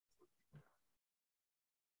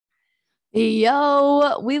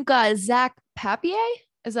Yo, we've got Zach Papier.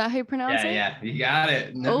 Is that how you pronounce Yeah, it? yeah, you got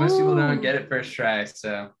it. Most people don't Oh, get it first try.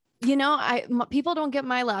 So people don't get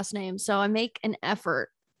my last name, so I make an effort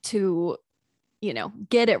to,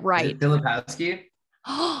 get it is right. it Filipowski?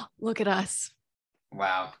 Oh, look at us.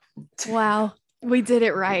 Wow. Wow, we did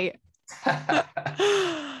it right.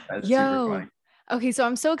 That's super Yo. funny. Okay, so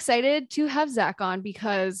I'm so excited to have Zach on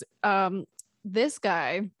because this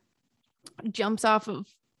guy jumps off of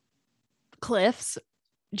cliffs,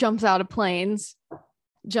 jumps out of planes,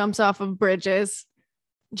 jumps off of bridges,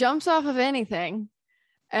 jumps off of anything.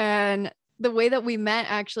 And the way that we met,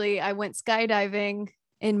 actually, I went skydiving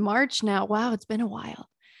in March now. Wow, it's been a while.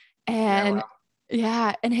 Yeah, And wow.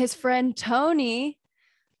 yeah, and his friend Tony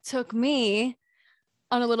took me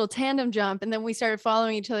on a little tandem jump, and then we started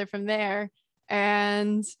following each other from there.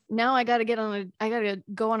 And now I gotta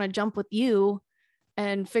go on a jump with you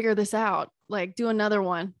and figure this out, like do another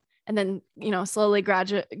one. And then, slowly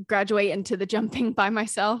graduate into the jumping by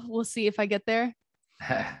myself. We'll see if I get there.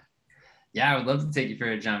 Yeah, I would love to take you for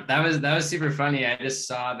a jump. That was super funny. I just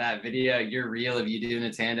saw that video, your reel of you doing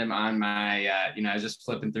a tandem on my I was just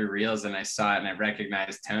flipping through reels and I saw it and I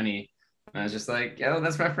recognized Tony. And I was just like, "Oh,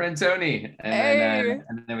 that's my friend Tony." Hey,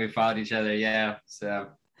 And then we followed each other. Yeah. So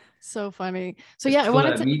so funny. So it's yeah, I cool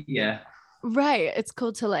wanted to to meet you. right. It's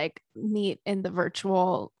cool to like meet in the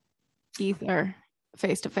virtual ether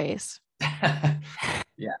face to face,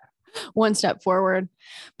 Yeah. one step forward.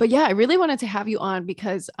 But yeah, I really wanted to have you on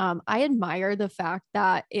because I admire the fact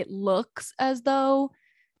that it looks as though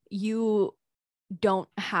you don't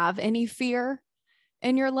have any fear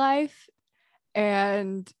in your life.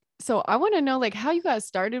 And so I want to know like how you guys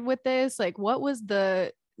started with this. Like what was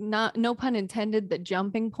the not no pun intended, the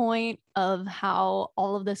jumping point of how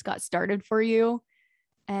all of this got started for you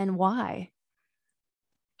and why?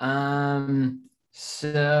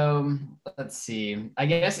 So let's see. I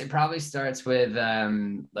guess it probably starts with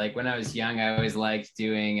like when I was young, I always liked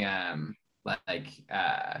doing like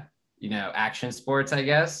action sports, I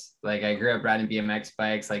guess. Like I grew up riding BMX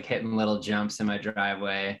bikes, like hitting little jumps in my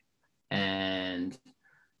driveway. And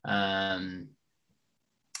um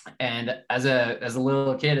and as a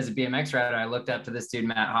little kid, as a BMX rider, I looked up to this dude,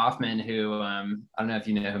 Matt Hoffman, who I don't know if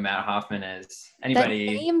you know who Matt Hoffman is. That Anybody?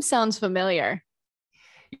 name sounds familiar.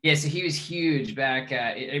 Yeah, so he was huge back.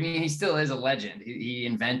 I mean, he still is a legend. He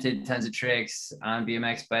invented tons of tricks on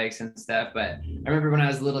BMX bikes and stuff. But I remember when I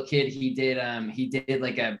was a little kid, he did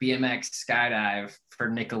like a BMX skydive for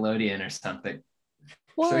Nickelodeon or something.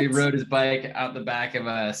 So he What? rode his bike out the back of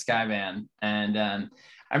a skyvan, and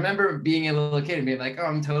I remember being a little kid and being like, "Oh,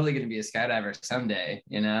 I'm totally going to be a skydiver someday,"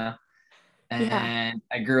 you know. Yeah. And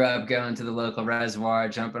I grew up going to the local reservoir,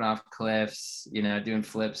 jumping off cliffs, doing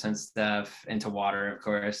flips and stuff into water, of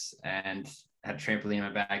course, and had a trampoline in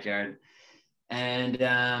my backyard. And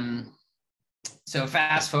so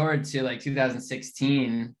fast forward to like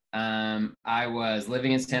 2016, I was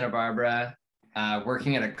living in Santa Barbara,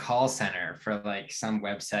 working at a call center for like some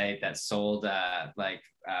website that sold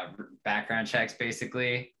background checks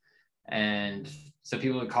basically. And so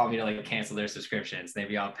people would call me to like cancel their subscriptions. They'd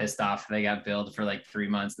be all pissed off. They got billed for like 3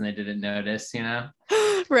 months and they didn't notice, you know?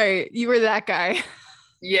 Right. You were that guy.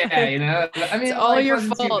 Yeah, Like I it's mean, all life your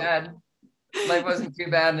wasn't too fault. bad. Life wasn't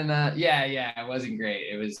too bad. And yeah, it wasn't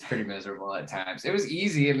great. It was pretty miserable at times. It was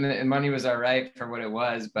easy and money was all right for what it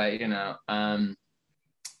was. But,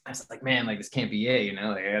 I was like, man, like this can't be it,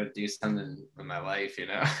 like I got to do something with my life.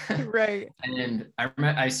 Right. And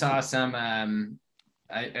I saw some,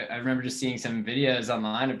 I remember just seeing some videos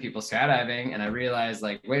online of people skydiving, and I realized,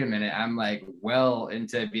 like, wait a minute, I'm like well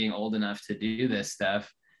into being old enough to do this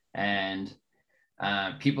stuff, and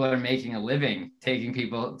people are making a living taking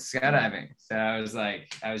people skydiving. So I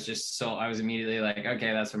was immediately like,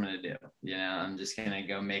 okay, that's what I'm gonna do. I'm just gonna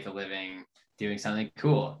go make a living doing something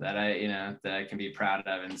cool that I can be proud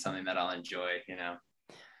of and something that I'll enjoy.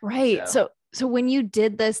 Right. So So when you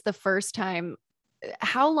did this the first time,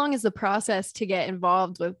 how long is the process to get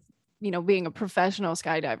involved with, being a professional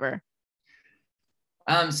skydiver?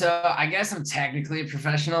 so I guess I'm technically a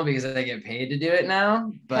professional because I get paid to do it now,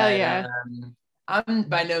 Hell but yeah. I'm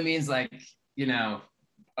by no means like,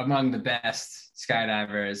 among the best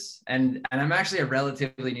skydivers. And I'm actually a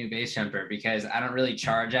relatively new base jumper because I don't really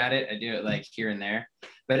charge at it. I do it like here and there.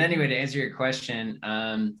 But anyway, to answer your question,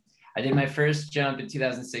 I did my first jump in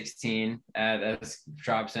 2016 at a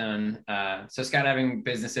drop zone. So skydiving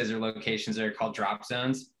businesses or locations are called drop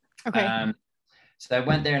zones. Okay. Um, so I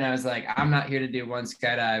went there and I was like, I'm not here to do one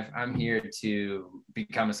skydive. I'm here to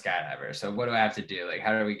become a skydiver. So what do I have to do? Like,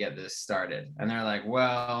 how do we get this started? And they're like,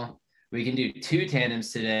 well, we can do 2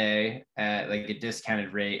 tandems today at like a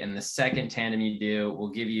discounted rate. And the second tandem you do will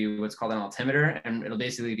give you what's called an altimeter, and it'll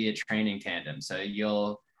basically be a training tandem. So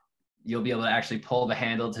you'll be able to actually pull the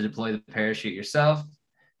handle to deploy the parachute yourself.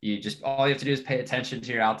 All you have to do is pay attention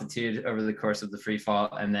to your altitude over the course of the free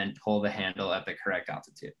fall, and then pull the handle at the correct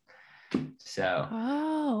altitude. So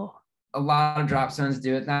a lot of drop zones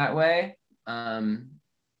do it that way.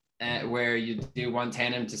 Where you do 1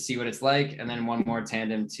 tandem to see what it's like, and then 1 more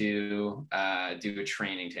tandem to do a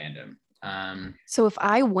training tandem. So if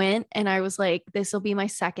I went and I was like, this will be my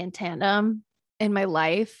tandem in my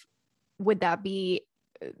life, would that be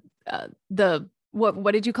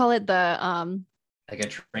what did you call it? Like a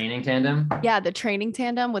training tandem? Yeah, the training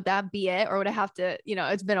tandem. Would that be it? Or would I have to,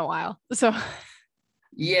 it's been a while. So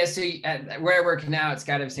yeah, so where I work now at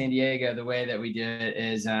Skydive San Diego, the way that we do it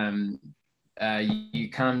is you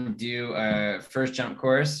come do a first jump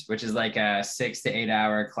course, which is like a 6 to 8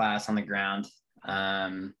 hour class on the ground.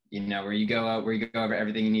 Where you go over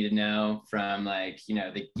everything you need to know, from like,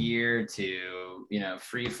 the gear to,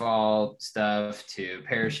 free fall stuff, to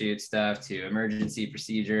parachute stuff, to emergency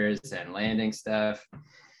procedures and landing stuff.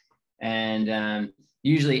 And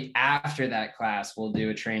usually after that class, we'll do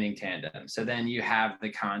a training tandem. So then you have the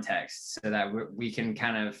context, so that we can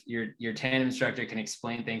kind of, your tandem instructor can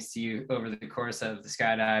explain things to you over the course of the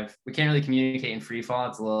skydive. We can't really communicate in free fall.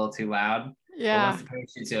 It's a little too loud. Yeah. But once the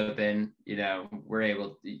parachute's open, we're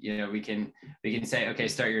able to, we can say, okay,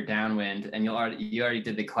 start your downwind, and you already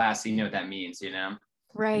did the class, so you know what that means,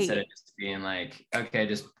 right. Instead of just being like, okay,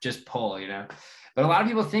 just pull, But a lot of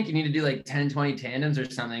people think you need to do like 10, 20 tandems or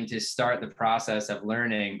something to start the process of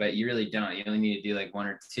learning, but you really don't. You only need to do like 1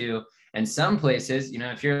 or 2. And some places,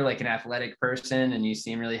 if you're like an athletic person and you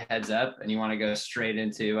seem really heads up and you want to go straight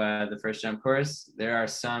into the first jump course, there are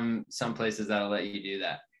some places that'll let you do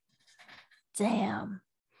that. Damn.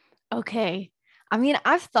 Okay. I mean,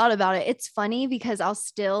 I've thought about it. It's funny because I'll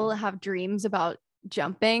still have dreams about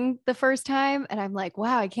jumping the first time, and I'm like,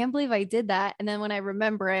 wow, I can't believe I did that. And then when I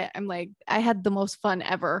remember it, I'm like, I had the most fun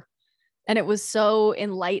ever, and it was so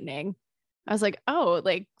enlightening. I was like, oh,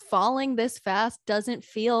 like falling this fast doesn't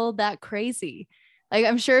feel that crazy. Like,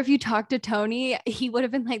 I'm sure if you talked to Tony, he would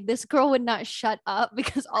have been like, this girl would not shut up,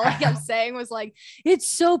 because all I kept saying was like, it's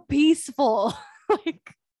so peaceful.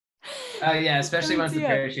 Like, oh yeah, especially once the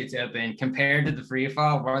parachute's open, compared to the free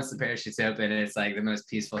fall. Once the parachute's open, it's like the most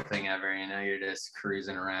peaceful thing ever. You're just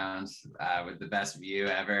cruising around with the best view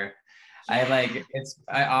ever. Yeah.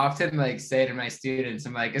 I often like say to my students,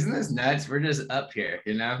 I'm like, isn't this nuts? We're just up here,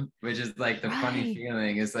 which is like the funny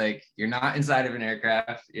feeling is like, you're not inside of an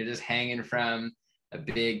aircraft. You're just hanging from a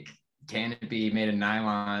big canopy made of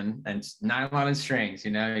nylon and strings,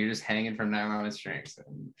 you're just hanging from nylon and strings.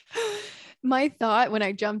 My thought when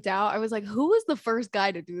I jumped out, I was like, who was the first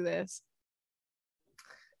guy to do this?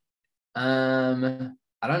 I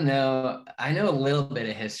don't know. I know a little bit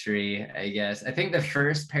of history, I guess. I think the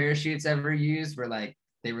first parachutes ever used were like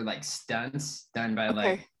stunts done by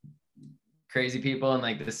like crazy people in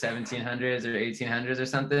like the 1700s or 1800s or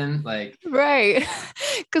something. Like, right.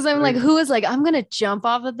 Because I'm like, who is like, I'm gonna jump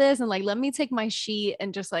off of this and like, let me take my sheet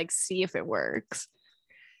and just like see if it works.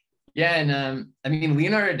 Yeah, and I mean,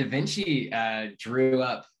 Leonardo da Vinci drew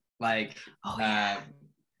up like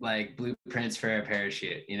blueprints for a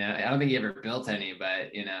parachute. I don't think he ever built any,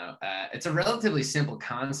 but it's a relatively simple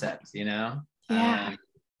concept. Yeah.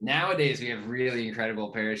 Nowadays we have really incredible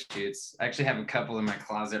parachutes. I actually have a couple in my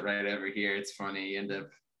closet right over here. It's funny, you end up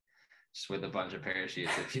just with a bunch of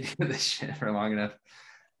parachutes if you do this shit for long enough.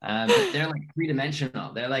 But they're like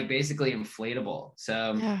 3-dimensional. They're like basically inflatable.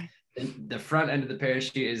 So. Yeah. The front end of the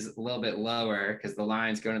parachute is a little bit lower because the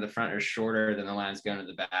lines going to the front are shorter than the lines going to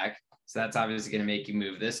the back. So that's obviously going to make you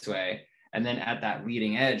move this way. And then at that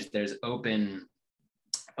leading edge, there's open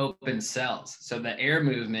cells. So the air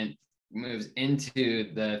movement moves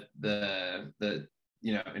into the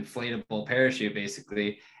inflatable parachute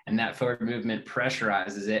basically. And that forward movement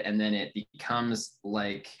pressurizes it. And then it becomes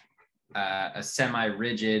like a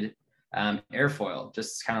semi-rigid airfoil,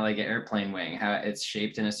 just kind of like an airplane wing, how it's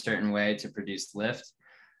shaped in a certain way to produce lift.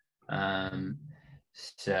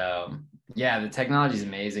 So yeah, the technology is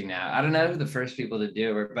amazing now. I don't know who the first people to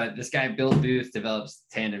do it, but this guy Bill Booth develops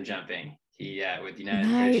tandem jumping. He with United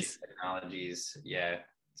Parachute Technologies,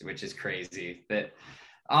 which is crazy. That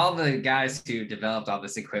all the guys who developed all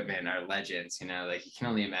this equipment are legends. Like you can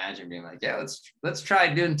only imagine being like, yeah, let's try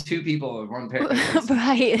doing 2 people with 1 pair.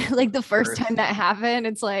 Right, like the first time that happened,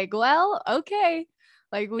 it's like, well, okay,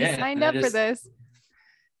 like we signed up for this.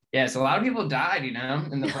 Yeah, so a lot of people died,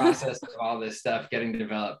 in the process of all this stuff getting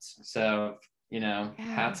developed. So,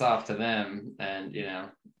 hats off to them. And,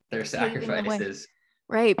 their sacrifices.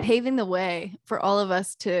 Right. Paving the way for all of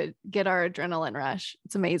us to get our adrenaline rush.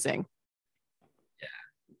 It's amazing. Yeah,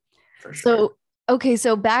 for sure. So, okay.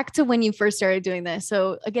 So back to when you first started doing this.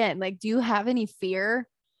 So again, like, do you have any fear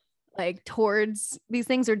like towards these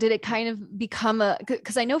things, or did it kind of become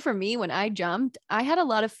because I know for me, when I jumped, I had a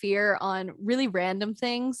lot of fear on really random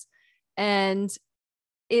things. And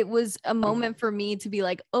it was a moment for me to be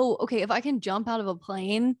like, oh, okay, if I can jump out of a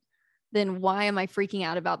plane, then why am I freaking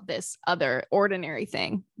out about this other ordinary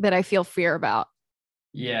thing that I feel fear about?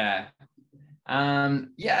 Yeah.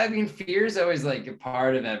 Yeah, I mean, fear is always like a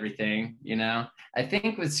part of everything, you know. I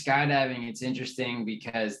think with skydiving, it's interesting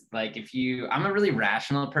because like I'm a really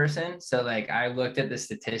rational person. So like I looked at the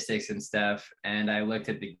statistics and stuff, and I looked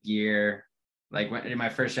at the gear. Like in my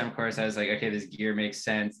first jump course, I was like, okay, this gear makes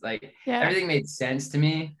sense. Like everything made sense to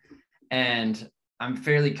me. And I'm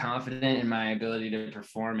fairly confident in my ability to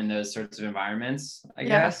perform in those sorts of environments, I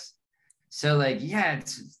guess. So like, yeah,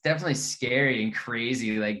 it's definitely scary and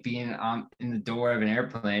crazy, like being in the door of an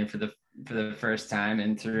airplane for the first time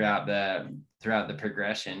and throughout the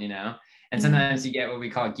progression, you know. And sometimes you get what we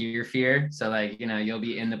call gear fear. So like, you know, you'll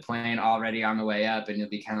be in the plane already on the way up, and you'll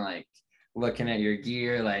be kind of like looking at your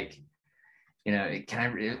gear, like, you know, can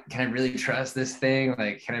I really trust this thing?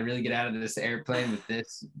 Like, can I really get out of this airplane with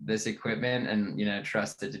this equipment and, you know,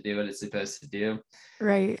 trust it to do what it's supposed to do?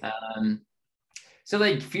 Right. So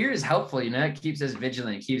like fear is helpful, you know, it keeps us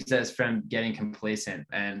vigilant, keeps us from getting complacent.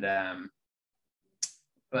 And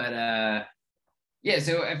yeah,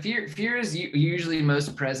 so fear is usually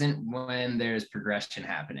most present when there's progression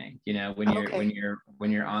happening, you know, when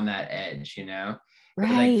you're on that edge, you know. Right.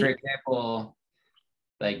 But like, for example,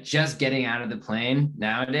 like just getting out of the plane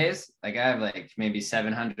nowadays, like I have like maybe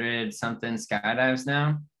 700 something skydives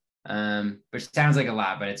now, which sounds like a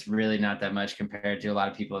lot, but it's really not that much compared to a lot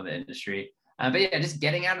of people in the industry. But yeah, just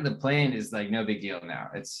getting out of the plane is like no big deal now.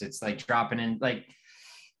 It's like dropping in, like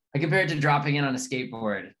I compare it to dropping in on a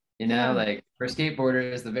skateboard, you know, like for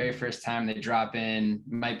skateboarders, the very first time they drop in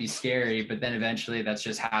might be scary, but then eventually that's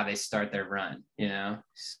just how they start their run, you know?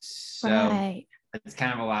 So it's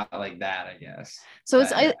kind of a lot like that, I guess. So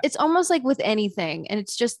it's almost like with anything, and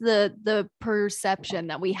it's just the perception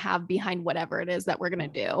that we have behind whatever it is that we're going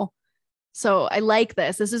to do. So I like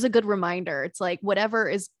this. This is a good reminder. It's like whatever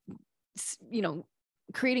is, you know,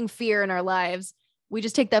 creating fear in our lives, we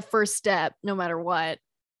just take that first step no matter what,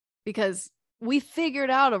 because we figured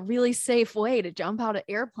out a really safe way to jump out of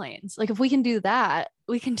airplanes. Like if we can do that,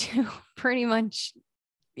 we can do pretty much,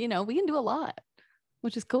 you know, we can do a lot,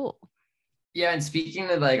 which is cool. Yeah, and speaking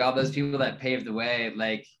of like all those people that paved the way,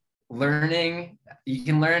 like learning, you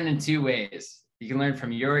can learn in two ways. You can learn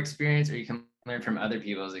from your experience, or you can learn from other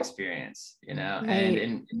people's experience, you know. And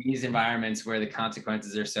in these environments where the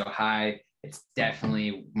consequences are so high, it's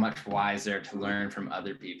definitely much wiser to learn from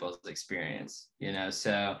other people's experience, you know.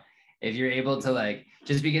 So if you're able to, like,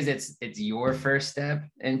 just because it's your first step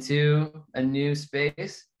into a new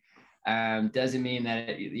space, doesn't mean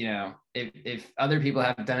that you know, if other people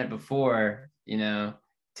have done it before, you know,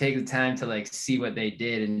 take the time to like see what they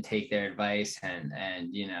did and take their advice, and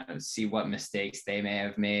you know, see what mistakes they may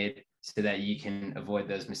have made, so that you can avoid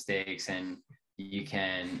those mistakes, and you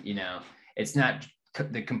can, you know, it's not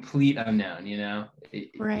the complete unknown, you know.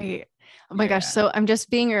 Right. Oh my gosh. So I'm just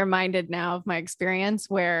being reminded now of my experience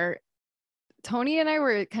where Tony and I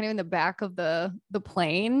were kind of in the back of the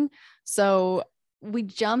plane. So we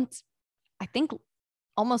jumped, I think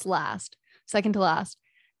almost second to last.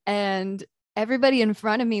 And everybody in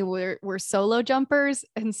front of me were solo jumpers.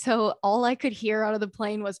 And so all I could hear out of the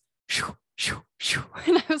plane was shoo, shoo, shoo.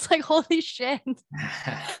 And I was like, holy shit.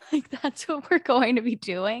 Like that's what we're going to be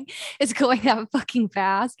doing, is going that fucking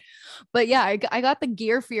fast. But yeah, I got the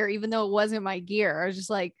gear fear, even though it wasn't my gear. I was just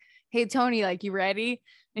like, hey, Tony, like, you ready?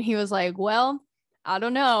 And he was like, well, I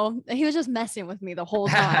don't know. And he was just messing with me the whole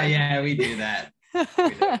time. Yeah, we do that.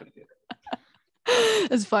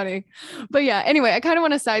 It's funny. But yeah, anyway, I kind of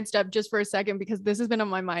want to sidestep just for a second because this has been on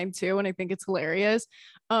my mind too, and I think it's hilarious.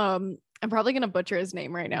 I'm probably gonna butcher his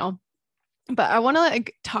name right now, but I want to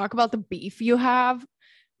like talk about the beef you have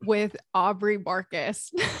with Aubrey Barkis.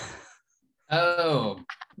 Oh,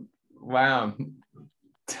 wow.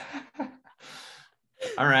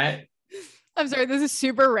 All right. I'm sorry, this is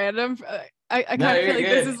super random. I kind of feel like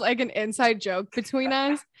this is like an inside joke between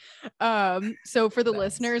us. So for the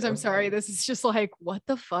listeners, I'm sorry, this is just like, what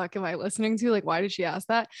the fuck am I listening to? Like, why did she ask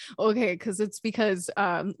that? Okay, because it's because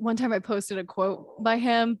one time I posted a quote by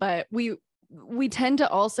him, but we tend to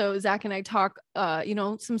also, Zach and I talk you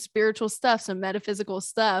know, some spiritual stuff, some metaphysical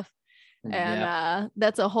stuff. And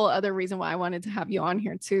that's a whole other reason why I wanted to have you on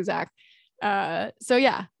here too, Zach. So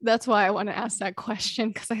yeah, that's why I want to ask that question,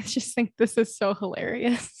 because I just think this is so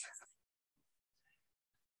hilarious.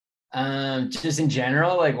 Just in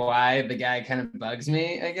general, like why the guy kind of bugs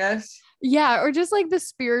me, I guess. Yeah, or just like the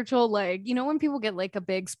spiritual, like, you know, when people get like a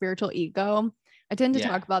big spiritual ego, I tend to Yeah.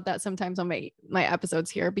 talk about that sometimes on my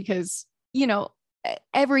episodes here because, you know,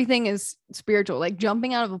 everything is spiritual. Like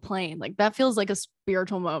jumping out of a plane, like that feels like a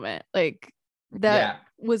spiritual moment. Like that Yeah.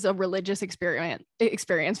 was a religious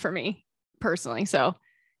experience for me personally. So,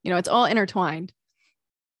 you know, it's all intertwined.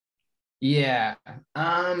 Yeah.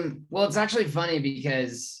 Well, it's actually funny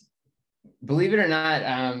because believe it or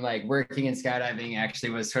not, like working in skydiving actually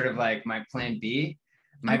was sort of like my plan B.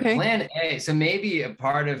 My Okay. plan A, so maybe a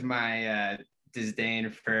part of my disdain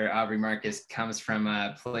for Aubrey Marcus comes from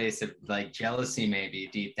a place of like jealousy, maybe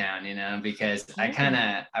deep down, you know, because Oh.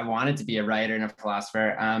 I wanted to be a writer and a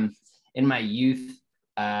philosopher. In my youth,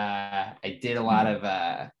 I did a lot of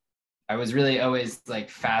I was really always like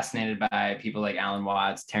fascinated by people like Alan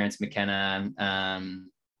Watts, Terence McKenna,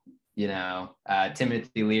 you know,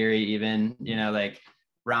 Timothy Leary, even, you know, like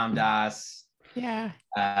Ram Dass. Yeah.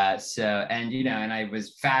 And, you know, and I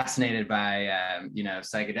was fascinated by, you know,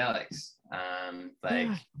 psychedelics. Like,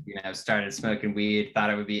 Yeah. you know, started smoking weed, thought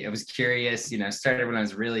it was curious, you know, started when I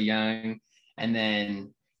was really young, and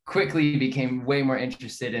then quickly became way more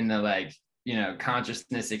interested in the like, you know,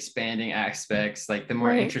 consciousness expanding aspects, like the more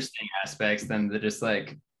Right. interesting aspects than the just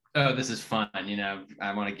like, oh, this is fun, you know,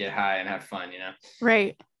 I want to get high and have fun, you know.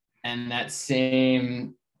 Right. And that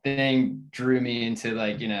same thing drew me into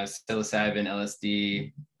like, you know, psilocybin,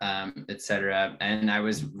 LSD, etc. And I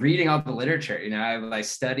was reading all the literature, you know, I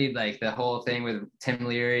studied like the whole thing with Tim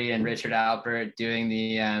Leary and Richard Alpert doing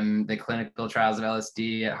the clinical trials of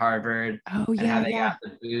LSD at Harvard, Oh and yeah, how they yeah. got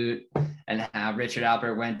the boot, and how Richard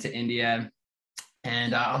Alpert went to India,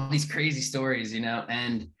 and all these crazy stories, you know.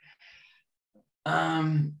 And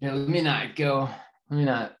you know, let me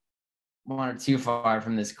not wander too far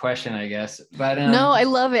from this question, I guess. But No, I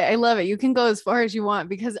love it. I love it. You can go as far as you want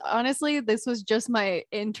because honestly, this was just my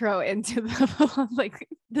intro into the like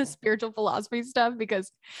the spiritual philosophy stuff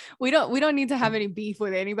because we don't need to have any beef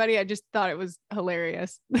with anybody. I just thought it was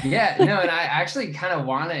hilarious. yeah, no, and I actually kind of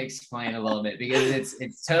want to explain a little bit because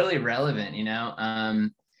it's totally relevant, you know.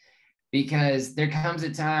 Because there comes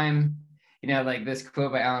a time, you know, like this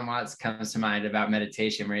quote by Alan Watts comes to mind about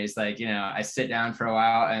meditation, where he's like, you know, I sit down for a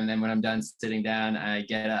while, and then when I'm done sitting down, I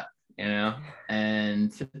get up, you know.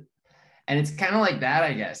 And it's kind of like that,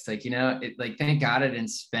 I guess. Like, you know, it like thank God I didn't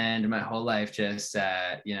spend my whole life just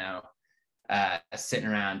you know, sitting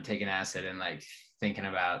around taking acid and like thinking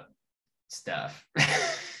about stuff.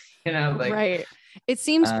 You know, like Right. It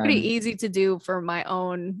seems pretty um easy to do for my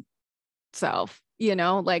own self, you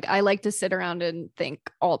know? Like I like to sit around and think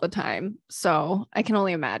all the time. So I can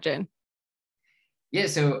only imagine. yeah,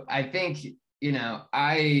 so I think, you know,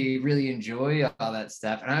 I really enjoy all that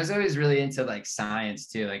stuff, and I was always really into like science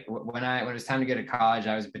too. Like when it was time to go to college,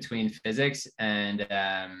 I was between physics and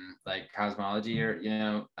like cosmology, or you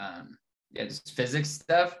know, yeah, just physics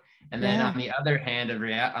stuff. And then Yeah. on the other hand of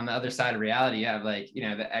on the other side of reality, you have like, you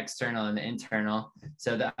know, the external and the internal.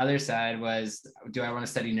 So the other side was, do I want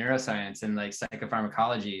to study neuroscience and like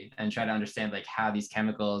psychopharmacology and try to understand like how these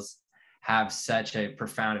chemicals have such a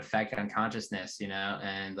profound effect on consciousness, you know?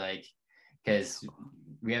 And like, because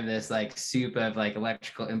we have this like soup of like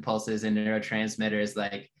electrical impulses and neurotransmitters,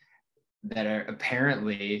 like that are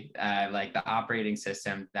apparently like the operating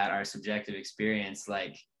system that our subjective experience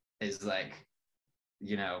like is like,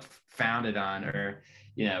 you know, founded on. Or,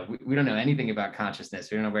 you know, we don't know anything about consciousness,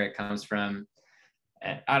 we don't know where it comes from.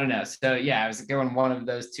 I don't know. So yeah, I was going one of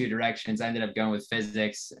those two directions. I ended up going with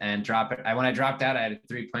physics and drop it. When I dropped out, I had a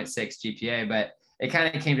 3.6 GPA, but it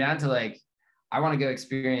kind of came down to like, I want to go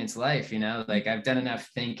experience life, you know, like I've done enough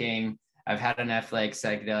thinking. I've had enough like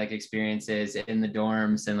psychedelic experiences in the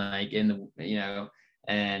dorms and like in the, you know,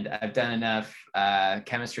 and I've done enough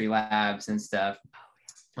chemistry labs and stuff.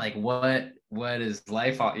 Like what is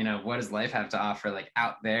life, you know, what does life have to offer like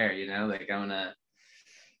out there, you know, like I want to.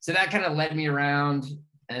 So that kind of led me around,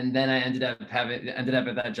 and then I ended up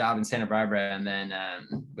at that job in Santa Barbara, and then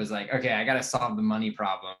was like, okay, I got to solve the money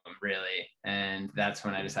problem really, and that's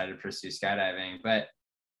when I decided to pursue skydiving. But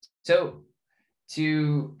so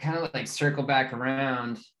to kind of like circle back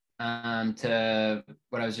around to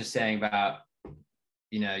what I was just saying about,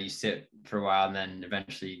 you know, you sit for a while and then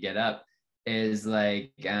eventually you get up, is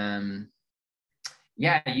like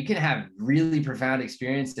yeah, you can have really profound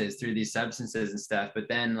experiences through these substances and stuff, but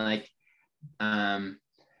then like um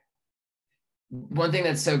one thing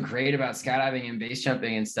that's so great about skydiving and base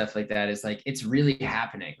jumping and stuff like that is like it's really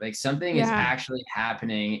happening. Like something is actually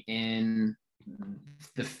happening in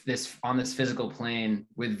this on this physical plane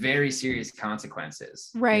with very serious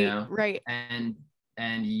consequences. Right, you know? right.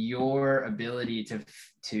 And your ability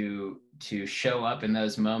to show up in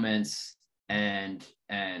those moments and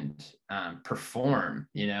perform,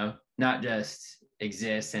 you know, not just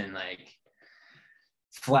exist and like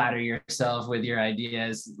flatter yourself with your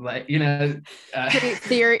ideas, like, you know,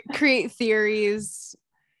 create theories.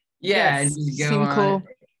 Yeah, and just go on. Cool.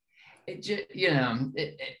 It just, you know,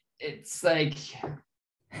 it's like,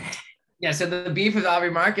 yeah. So the beef with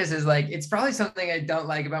Aubrey Marcus is like, it's probably something I don't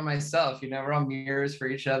like about myself. You know, we're all mirrors for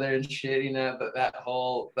each other and shit. You know, but that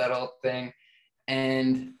whole thing,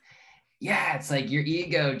 and yeah, it's like your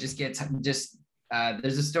ego just gets there's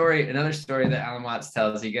another story that Alan Watts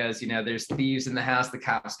tells. He goes, you know, there's thieves in the house, the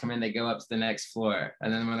cops come in, they go up to the next floor.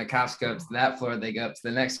 And then when the cops go up to that floor, they go up to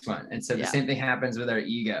the next one. And so the same thing happens with our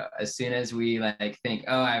ego. As soon as we like think,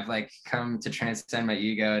 oh, I've like come to transcend my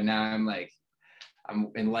ego and now I'm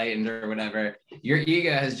enlightened or whatever, your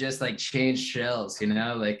ego has just like changed shells, you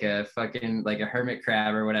know, like a hermit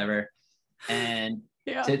crab or whatever. And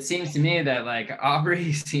so it seems to me that like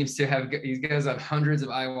Aubrey seems to he goes on hundreds of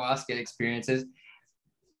ayahuasca experiences.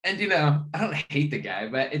 And, you know, I don't hate the guy,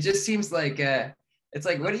 but it just seems like, it's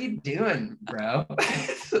like, what are you doing, bro?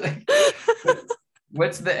 Like,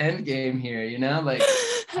 what's the end game here? You know, like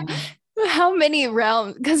how many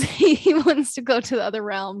realms? Because he wants to go to the other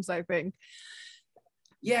realms, I think.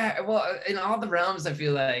 Yeah, well, in all the realms, I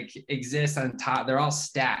feel like exist on top. They're all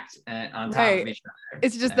stacked on top of each other.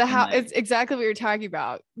 It's just it's exactly what you're talking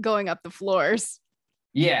about, going up the floors.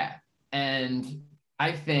 Yeah, and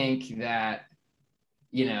I think that,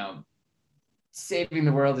 you know, saving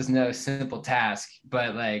the world is no simple task,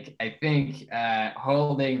 but like I think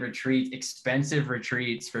holding expensive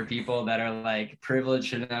retreats for people that are like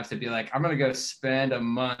privileged enough to be like, I'm gonna go spend a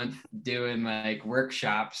month doing like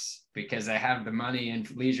workshops because I have the money and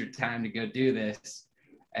leisure time to go do this,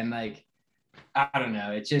 and like I don't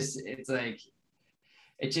know, it just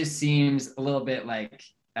seems a little bit like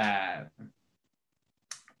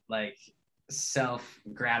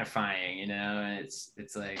self-gratifying, you know, and it's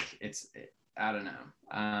I don't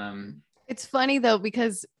know. It's funny though,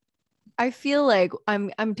 because I feel like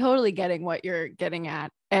I'm totally getting what you're getting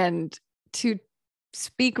at. And to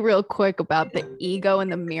speak real quick about the ego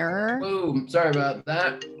and the mirror. Oh, sorry about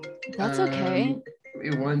that. That's okay.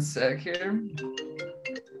 Give me 1 sec here.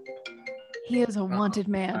 He is a wanted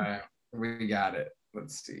man. All right, we got it.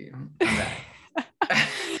 Let's see. I'm back.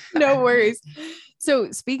 No worries.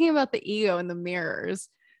 So speaking about the ego and the mirrors,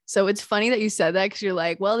 so it's funny that you said that, because you're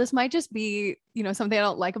like, well, this might just be, you know, something I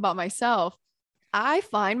don't like about myself. I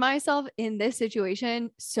find myself in this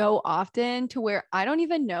situation so often to where I don't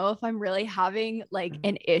even know if I'm really having like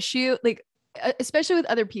an issue, like especially with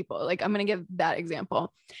other people. Like I'm going to give that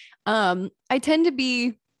example. I tend to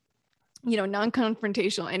be, you know,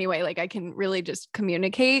 non-confrontational anyway. Like I can really just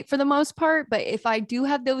communicate for the most part. But if I do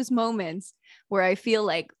have those moments where I feel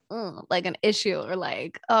like an issue, or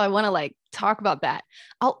like, oh, I want to like talk about that,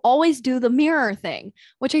 I'll always do the mirror thing,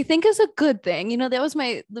 which I think is a good thing. You know, that was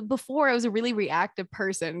before I was a really reactive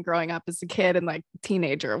person growing up as a kid and like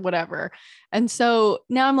teenager or whatever. And so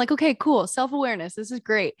now I'm like, okay, cool. Self-awareness. This is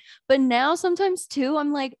great. But now sometimes too,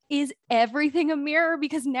 I'm like, is everything a mirror?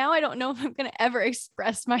 Because now I don't know if I'm going to ever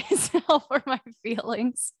express myself or my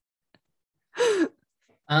feelings.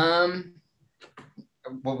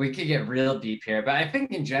 Well, we could get real deep here, but I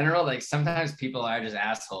think in general, like sometimes people are just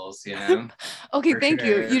assholes, you know? Okay, thank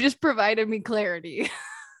you. You just provided me clarity.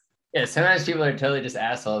 Yeah, sometimes people are totally just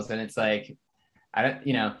assholes, and it's like, I don't,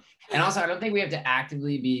 you know, and also I don't think we have to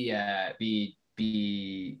actively be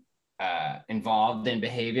involved in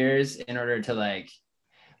behaviors in order to like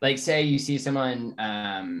say you see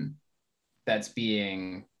someone that's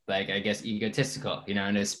being like, I guess, egotistical, you know,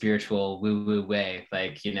 in a spiritual woo-woo way,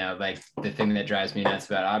 like, you know, like the thing that drives me nuts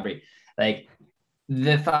about Aubrey, like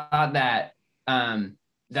the thought that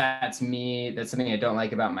that's something I don't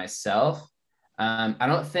like about myself. I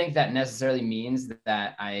don't think that necessarily means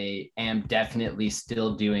that I am definitely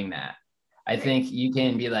still doing that. I think you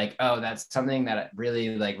can be like, oh, that's something that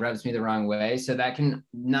really like rubs me the wrong way. So that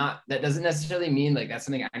doesn't necessarily mean like that's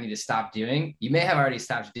something I need to stop doing. You may have already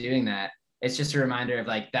stopped doing that. It's just a reminder of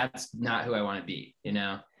like, that's not who I want to be, you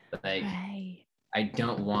know, like I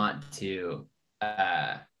don't want to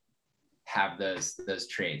have those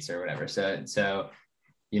traits or whatever. So,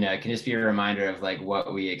 you know, it can just be a reminder of like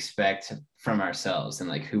what we expect from ourselves and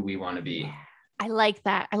like who we want to be. I like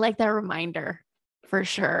that. I like that reminder for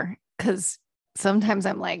sure. Cause sometimes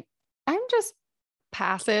I'm like, I'm just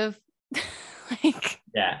passive. Like,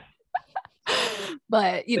 Yeah.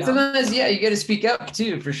 but But sometimes, yeah, you got to speak up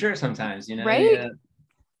too, for sure. Sometimes, right?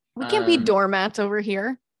 We can't be doormats over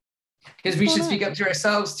here. Because we should speak up to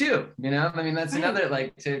ourselves too. I mean, that's another,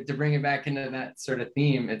 like, to bring it back into that sort of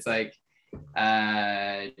theme. It's like,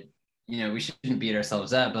 we shouldn't beat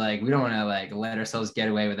ourselves up, but like, we don't want to like let ourselves get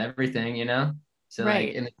away with everything, So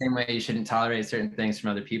like, in the same way, you shouldn't tolerate certain things from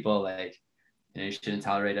other people. Like, you shouldn't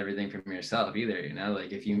tolerate everything from yourself either.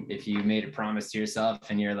 Like if you made a promise to yourself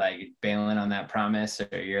and you're like bailing on that promise,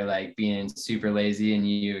 or you're like being super lazy and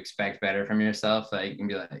you expect better from yourself, like you can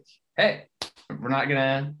be like, hey, we're not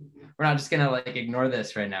just gonna like ignore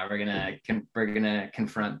this right now. We're gonna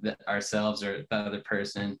confront ourselves or the other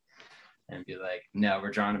person and be like, no,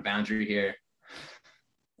 we're drawing a boundary here.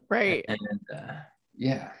 Right. And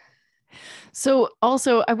yeah. So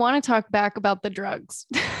also I want to talk back about the drugs.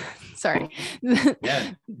 Sorry.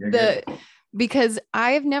 Yeah. Because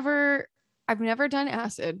I've never done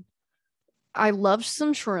acid. I love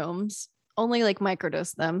some shrooms, only like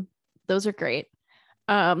microdose them. Those are great.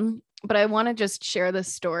 But I want to just share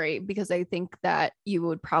this story because I think that you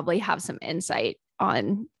would probably have some insight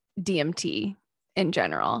on DMT in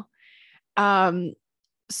general.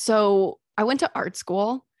 So I went to art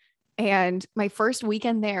school, and my first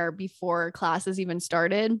weekend there before classes even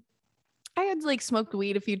started, I had like smoked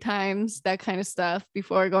weed a few times, that kind of stuff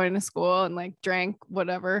before going to school, and like drank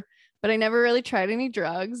whatever, but I never really tried any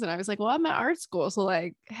drugs. And I was like, well, I'm at art school, so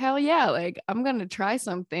like, hell yeah, like I'm going to try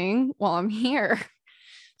something while I'm here.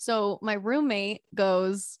 So my roommate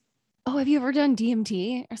goes, oh, have you ever done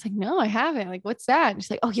DMT? I was like, no, I haven't. Like, what's that? And she's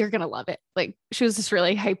like, oh, you're going to love it. Like, she was this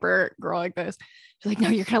really hyper girl like this. She's like, no,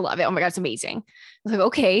 you're going to love it. Oh my God, it's amazing. I was like,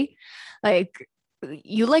 okay. Like,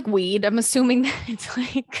 you like weed. I'm assuming that it's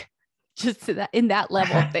like just in that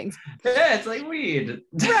level of things. Yeah, it's like weed.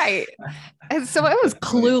 Right. And so I was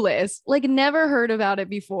clueless, like never heard about it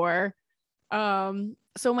before.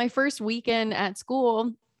 So my first weekend at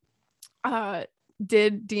school,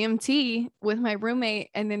 did DMT with my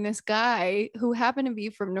roommate, and then this guy who happened to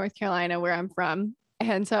be from North Carolina, where I'm from.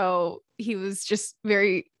 And so he was just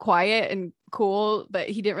very quiet and cool, but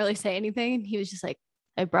he didn't really say anything. And he was just like,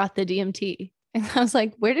 I brought the DMT. And I was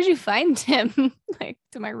like, where did you find him? Like,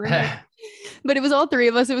 to my roommate. But it was all three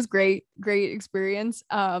of us. It was great experience.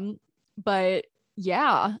 But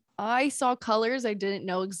yeah, I saw colors I didn't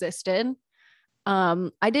know existed.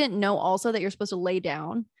 I didn't know also that you're supposed to lay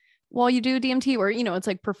down while you do DMT, or, it's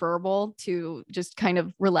like preferable to just kind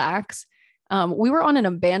of relax. We were on an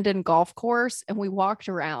abandoned golf course and we walked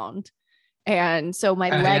around. And so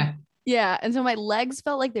and so my legs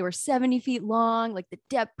felt like they were 70 feet long. Like the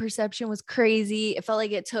depth perception was crazy. It felt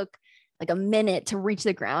like it took like a minute to reach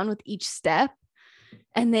the ground with each step.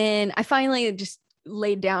 And then I finally just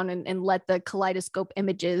laid down and let the kaleidoscope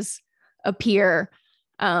images appear.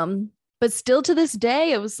 But still to this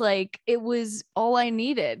day, it was all I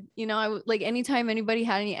needed. I like anytime anybody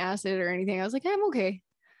had any acid or anything, I was like, I'm okay.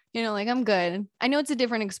 Like I'm good. I know it's a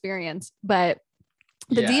different experience, but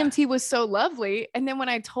the DMT was so lovely. And then when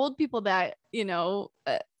I told people that,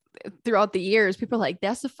 throughout the years, people are like,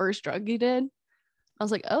 that's the first drug you did. I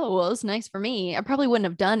was like, oh, well, it's nice for me. I probably wouldn't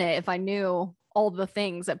have done it if I knew all the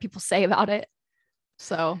things that people say about it.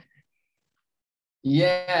 So.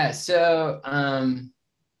 Yeah. So,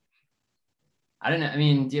 I don't know. I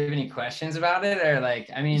mean, do you have any questions about it, or like,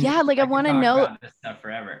 I mean, yeah, like I want to know about this stuff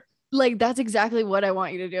forever. Like, that's exactly what I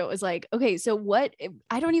want you to do. It was like, okay, so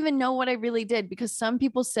I don't even know what I really did, because some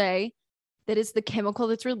people say that it's the chemical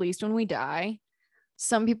that's released when we die.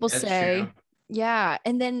 Some people say, true. Yeah.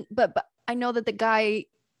 And then, but I know that the guy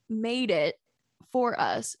made it for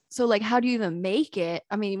us. So like, how do you even make it?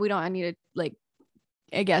 I mean, I need to like,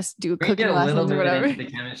 I guess, do cooking lessons or whatever. Into the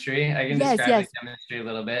chemistry. I can describe the chemistry a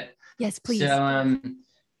little bit. Yes, please. So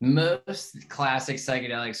most classic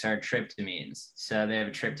psychedelics are tryptamines. So they have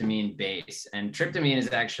a tryptamine base, and tryptamine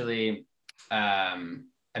is actually, I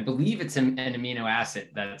believe it's an amino acid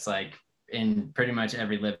that's like in pretty much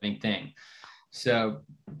every living thing. So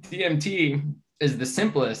DMT is the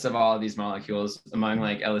simplest of all of these molecules among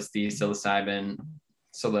like LSD, psilocybin,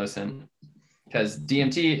 psilocin, because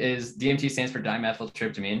DMT stands for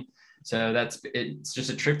dimethyltryptamine. So it's just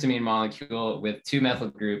a tryptamine molecule with two methyl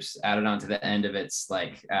groups added onto the end of its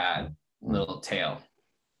like little tail.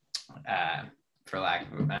 For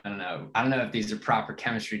lack of, I don't know if these are proper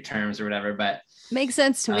chemistry terms or whatever, but makes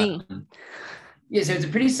sense to me. Yeah, so it's a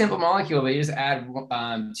pretty simple molecule, but you just add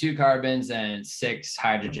 2 carbons and 6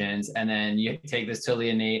 hydrogens, and then you take this totally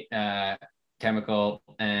innate chemical,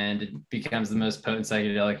 and it becomes the most potent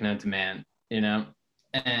psychedelic known to man.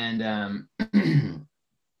 And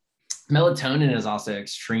Melatonin is also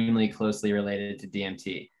extremely closely related to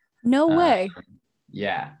DMT. No Uh, way.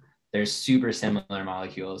 yeah, they're super similar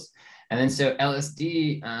molecules. And then so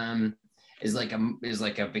LSD is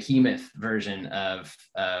like a behemoth version of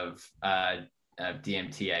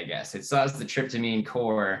DMT, I guess. It still has the tryptamine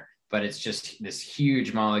core, but it's just this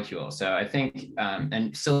huge molecule. So I think,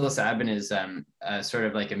 and psilocybin is sort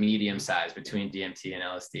of like a medium size between DMT and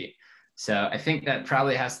LSD. So I think that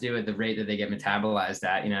probably has to do with the rate that they get metabolized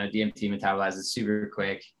at. DMT metabolizes super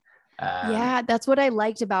quick. Yeah, that's what I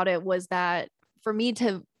liked about it, was that for me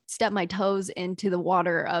to step my toes into the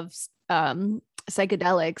water of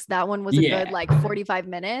psychedelics, that one was a good Yeah. like 45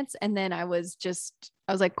 minutes. And then I was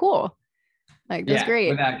like, cool. Like, that's Yeah, great.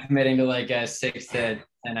 without committing to like a 6 to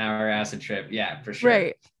 10 hour acid trip. Yeah, for sure.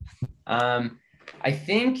 Right. I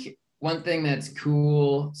think one thing that's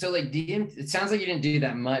cool. So like DMT, it sounds like you didn't do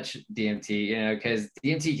that much DMT, because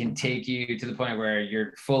DMT can take you to the point where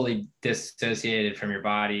you're fully disassociated from your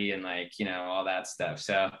body and like, all that stuff.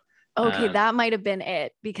 So Okay, that might have been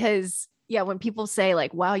it, because yeah, when people say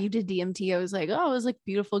like, wow, you did DMT, I was like, oh, it was like a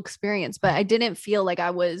beautiful experience. But I didn't feel like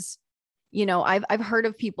I was, I've heard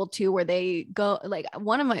of people too where they go, like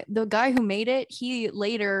the guy who made it, he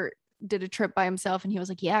later did a trip by himself and he was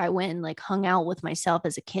like, yeah, I went and like hung out with myself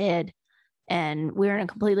as a kid and we were in a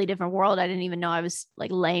completely different world. I didn't even know I was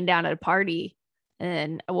like laying down at a party, and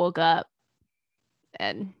then I woke up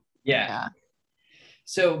and yeah.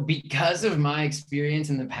 So because of my experience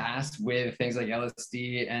in the past with things like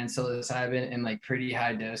LSD and psilocybin in like pretty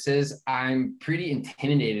high doses, I'm pretty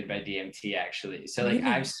intimidated by DMT actually. So like really?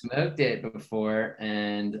 I've smoked it before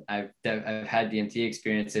and I've had DMT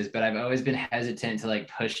experiences, but I've always been hesitant to like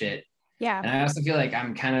push it. Yeah. And I also feel like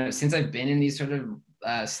I'm kind of, since I've been in these sort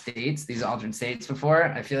of states, these altered states before,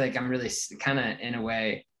 I feel like I'm really kind of in a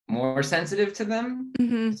way more sensitive to them.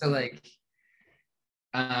 Mm-hmm. So like,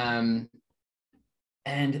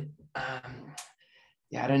 and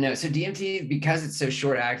yeah, I don't know. So DMT, because it's so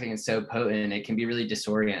short acting and so potent, it can be really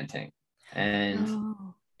disorienting. And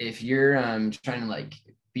if you're trying to like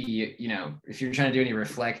be, if you're trying to do any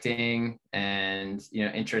reflecting and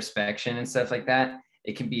introspection and stuff like that,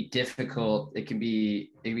 it can be difficult. It can be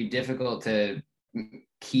difficult to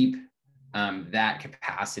keep that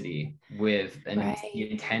capacity with the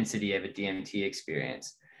intensity of a DMT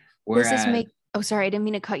experience. Whereas, oh, sorry, I didn't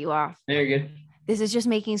mean to cut you off. Very good. This is just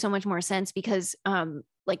making so much more sense because I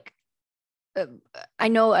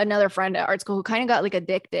know another friend at art school who kind of got like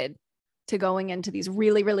addicted to going into these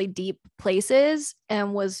really, really deep places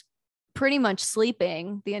and was pretty much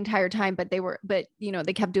sleeping the entire time, but they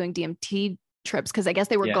kept doing DMT trips because I guess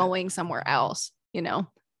they were going somewhere else,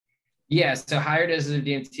 Yeah, so higher doses of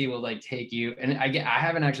DMT will like take you, and I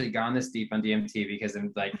haven't actually gone this deep on DMT because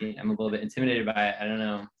I'm a little bit intimidated by it. I don't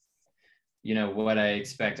know, what I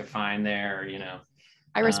expect to find there,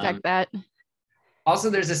 I respect that. Also,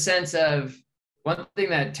 there's a sense of one thing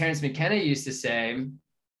that Terence McKenna used to say,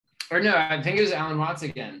 or no, I think it was Alan Watts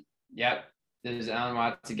again. Yep, there's Alan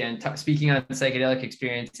Watts again speaking on psychedelic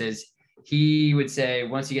experiences. He would say,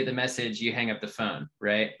 once you get the message, you hang up the phone,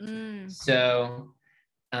 right? So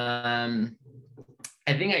I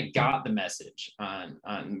think I got the message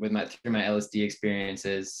through my LSD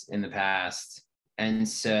experiences in the past. And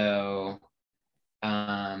so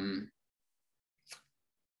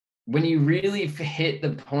when you really hit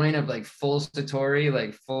the point of like full satori,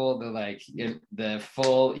 like the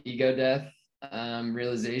full ego death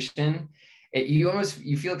realization,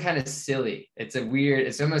 you feel kind of silly. It's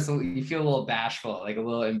almost, you feel a little bashful, like a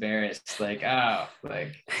little embarrassed, like, oh,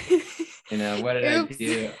 like, what did I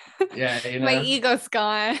do? Yeah, my ego's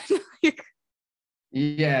gone.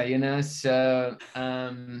 Yeah,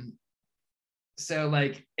 so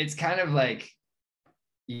like it's kind of like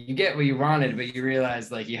you get what you wanted, but you realize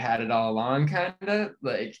like you had it all along, kind of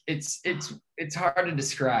like it's hard to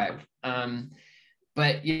describe.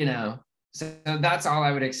 But so that's all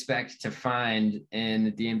I would expect to find in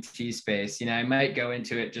the DMT space. I might go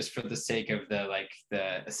into it just for the sake of the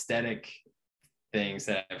aesthetic things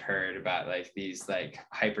that I've heard about, like these like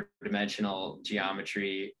hyperdimensional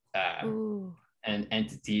geometry and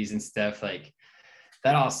entities and stuff. Like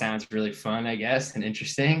that all sounds really fun, I guess, and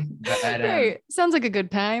interesting. But right. Sounds like a good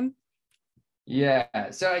time. Yeah.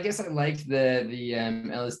 So I guess I liked the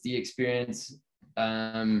LSD experience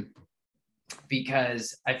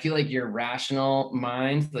because I feel like your rational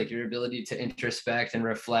mind, like your ability to introspect and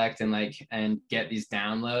reflect and get these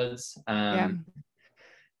downloads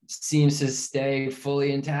seems to stay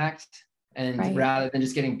fully intact. And rather than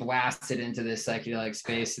just getting blasted into this psychedelic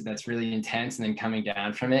space that's really intense and then coming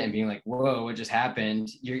down from it and being like, whoa, what just happened?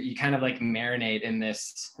 You kind of like marinate in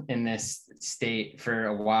this state for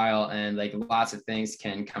a while, and like lots of things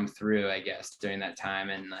can come through, I guess, during that time.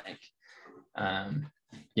 And like,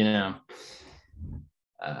 you know,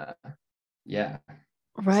 yeah.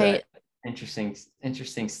 Right. So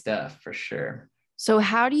interesting stuff for sure. So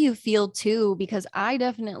how do you feel too? Because I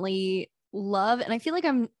definitely love, and I feel like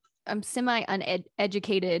I'm semi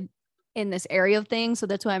uneducated in this area of things. So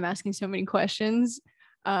that's why I'm asking so many questions.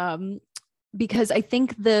 Because I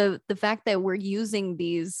think the fact that we're using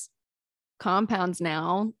these compounds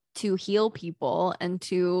now to heal people and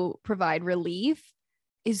to provide relief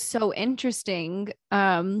is so interesting.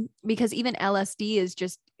 Because even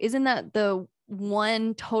LSD isn't that the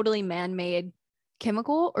one totally man-made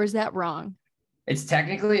chemical, or is that wrong? It's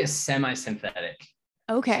technically a semi-synthetic.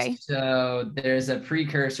 Okay. So there's a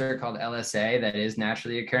precursor called LSA that is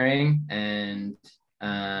naturally occurring, and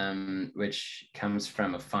which comes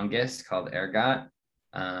from a fungus called ergot,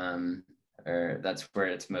 or that's where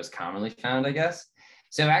it's most commonly found, I guess.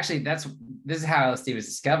 So actually, this is how LSD was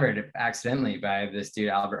discovered accidentally by this dude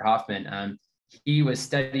Albert Hofmann. He was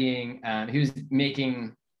studying, he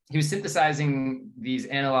was synthesizing these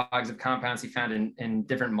analogs of compounds he found in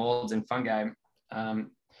different molds and fungi.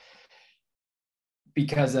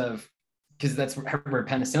 Because that's where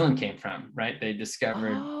penicillin came from, right? They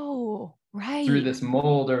discovered through this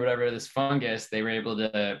mold or whatever, this fungus, they were able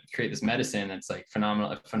to create this medicine that's like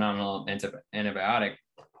phenomenal antibiotic.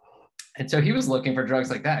 And so he was looking for drugs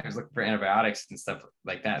like that. He was looking for antibiotics and stuff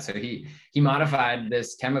like that. So he modified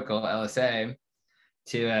this chemical LSA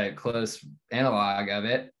to a close analog of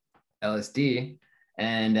it, LSD,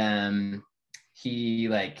 and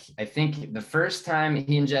I think the first time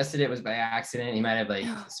he ingested it was by accident. He might have like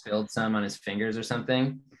spilled some on his fingers or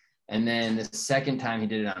something. And then the second time he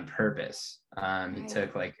did it on purpose. He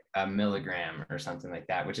took like a milligram or something like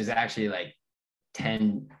that, which is actually like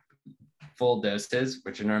 10 full doses,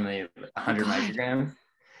 which are normally 100 micrograms.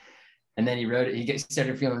 And then he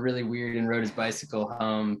started feeling really weird and rode his bicycle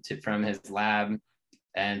home from his lab.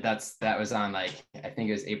 And that was on like, I think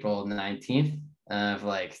it was April 19th of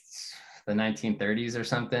like the 1930s or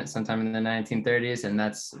something, sometime in the 1930s.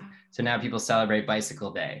 And so now people celebrate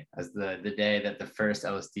Bicycle Day as the day that the first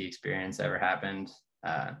LSD experience ever happened.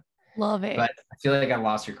 Love it. But I feel like I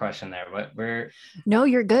lost your question there. No,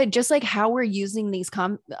 you're good. Just like how we're using these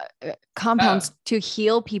compounds to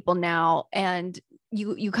heal people now. And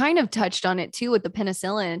you kind of touched on it too with the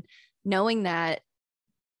penicillin, knowing that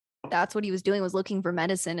that's what he was doing, was looking for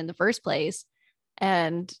medicine in the first place.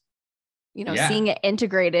 And seeing it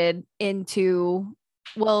integrated into,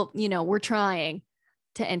 we're trying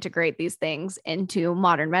to integrate these things into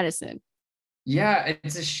modern medicine. Yeah,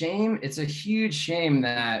 it's a shame. It's a huge shame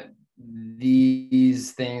that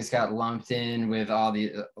these things got lumped in with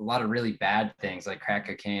a lot of really bad things like crack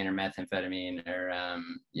cocaine or methamphetamine or,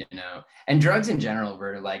 and drugs in general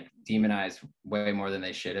were like demonized way more than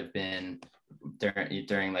they should have been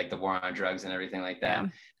during like the war on drugs and everything like that. Yeah,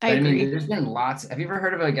 I agree. There's been lots. Have you ever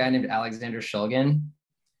heard of a guy named Alexander Shulgin?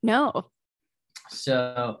 No.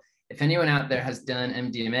 So if anyone out there has done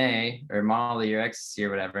MDMA or Molly or ecstasy or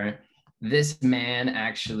whatever, this man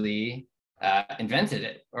actually invented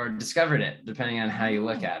it or discovered it, depending on how you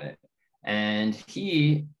look at it. And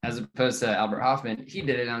he, as opposed to Albert Hofmann, he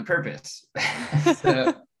did it on purpose.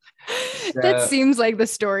 That seems like the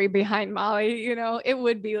story behind Molly. It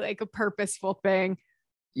would be like a purposeful thing.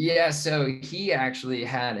 Yeah, so he actually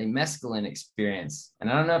had a mescaline experience. And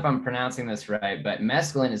I don't know if I'm pronouncing this right, but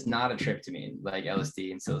mescaline is not a tryptamine like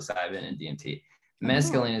LSD and psilocybin and DMT.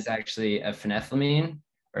 Mescaline is actually a phenethylamine,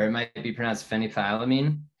 or it might be pronounced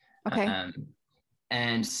phenethylamine. Okay.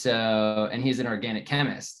 And he's an organic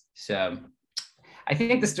chemist. So I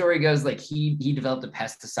think the story goes like he developed a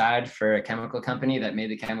pesticide for a chemical company that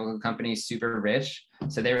made the chemical company super rich.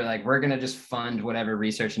 So they were like, we're going to just fund whatever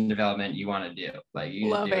research and development you want to do. Like you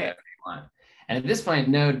can do whatever you want. And at this point,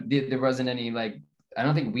 no, there wasn't any like, I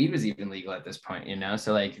don't think weed was even legal at this point,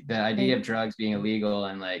 So like the idea of drugs being illegal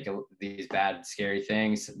and like these bad, scary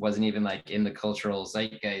things wasn't even like in the cultural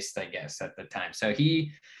zeitgeist, I guess, at the time. So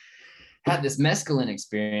he had this mescaline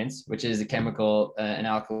experience, which is a chemical, an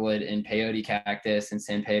alkaloid in peyote cactus and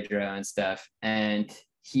San Pedro and stuff. And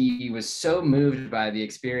he was so moved by the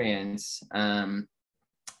experience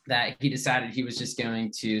that he decided he was just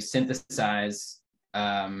going to synthesize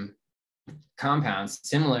compounds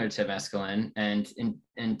similar to mescaline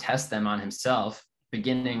and test them on himself,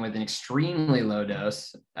 beginning with an extremely low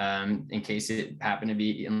dose in case it happened to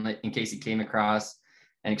be, in case he came across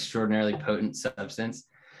an extraordinarily potent substance.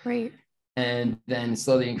 Right. and then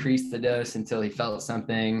slowly increased the dose until he felt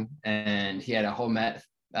something. And he had a whole he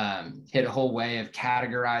had a whole way of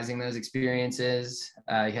categorizing those experiences.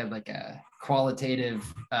 He had like a qualitative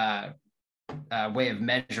way of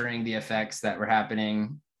measuring the effects that were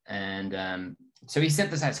happening. And so he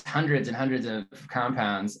synthesized hundreds and hundreds of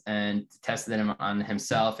compounds and tested them on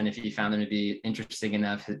himself. And if he found them to be interesting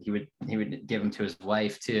enough, he would give them to his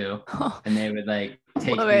wife too. And they would like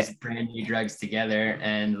take these brand new drugs together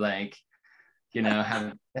and like,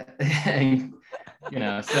 have,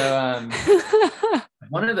 so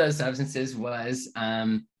one of those substances was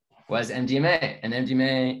MDMA, and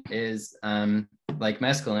MDMA is like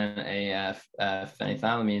mescaline, a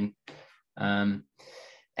phenethylamine.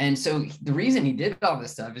 And so the reason he did all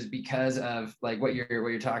this stuff is because of like what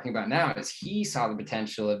you're talking about now, is he saw the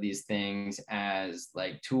potential of these things as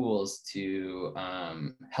like tools to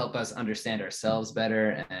help us understand ourselves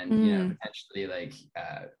better, and potentially like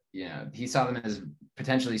he saw them as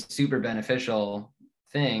potentially super beneficial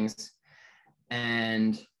things.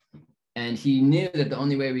 And he knew that the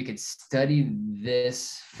only way we could study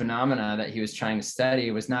this phenomena that he was trying to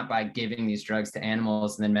study was not by giving these drugs to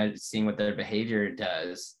animals and then seeing what their behavior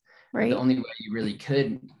does. Right. The only way you really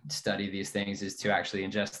could study these things is to actually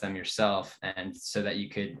ingest them yourself, and so that you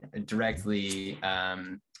could directly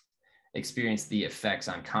experience the effects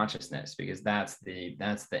on consciousness, because that's the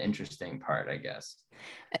interesting part, I guess.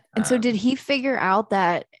 And so did he figure out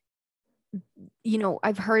that,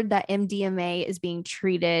 I've heard that MDMA is being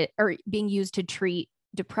treated or being used to treat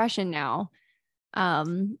depression now.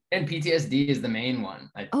 And PTSD is the main one.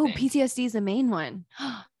 I think. PTSD is the main one.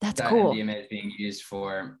 That's cool. MDMA is being used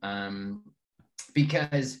for,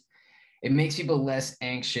 because it makes people less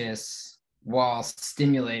anxious while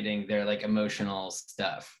stimulating their like emotional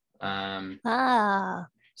stuff.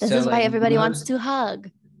 This is why everybody wants to hug.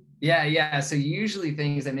 Yeah. So usually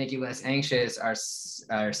things that make you less anxious are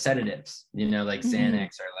sedatives, like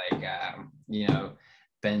Xanax or like,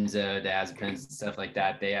 benzodiazepines and stuff like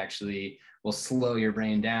that. They actually will slow your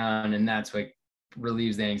brain down, and that's what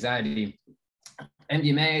relieves the anxiety.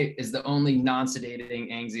 MDMA is the only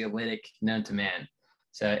non-sedating anxiolytic known to man.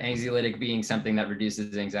 So anxiolytic being something that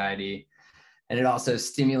reduces anxiety. And it also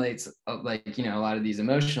stimulates a lot of these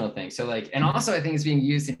emotional things. So and also I think it's being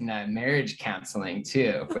used in marriage counseling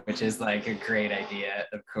too, which is like a great idea,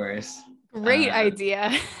 of course. Great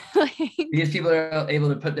idea. Because people are able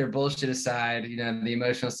to put their bullshit aside, the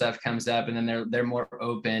emotional stuff comes up, and then they're more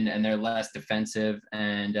open and they're less defensive.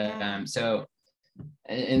 And so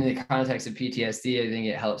in the context of PTSD, I think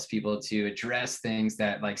it helps people to address things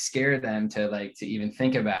that like scare them to even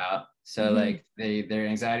think about. So like their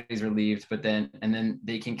anxiety is relieved, but then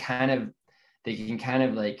they can kind of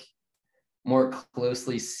like more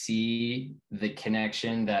closely see the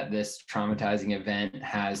connection that this traumatizing event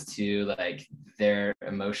has to like their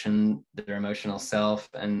emotional self,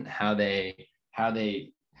 and how they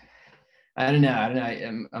I don't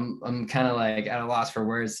know. I'm kind of like at a loss for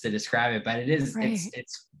words to describe it, but it is right.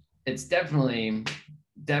 It's definitely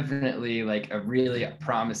like a really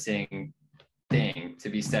promising thing to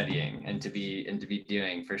be studying and to be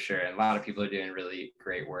doing, for sure. And a lot of people are doing really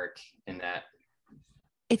great work in that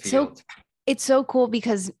field. It's so cool,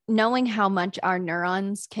 because knowing how much our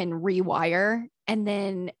neurons can rewire and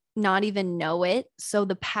then not even know it. So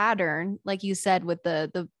the pattern, like you said, with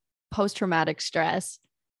the post-traumatic stress,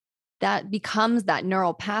 that becomes that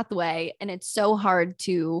neural pathway. And it's so hard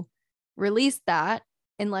to release that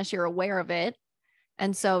unless you're aware of it.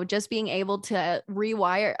 And so just being able to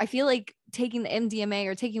rewire, I feel like taking the MDMA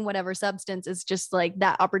or taking whatever substance is just like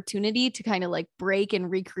that opportunity to kind of like break and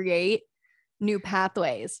recreate new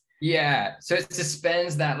pathways. Yeah. So it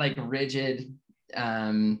suspends that like rigid,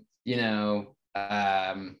 sort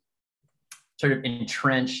of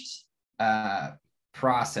entrenched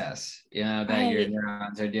process, that right. Your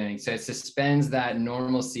neurons are doing. So it suspends that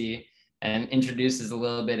normalcy and introduces a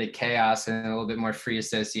little bit of chaos and a little bit more free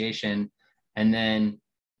association. And then,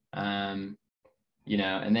 and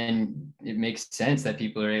then it makes sense that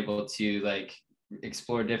people are able to like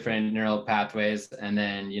explore different neural pathways. And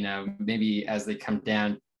then, maybe as they come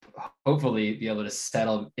down, hopefully be able to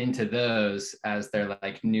settle into those as their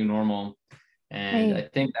like new normal. And right. I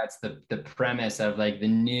think that's the premise of like the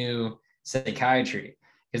new psychiatry,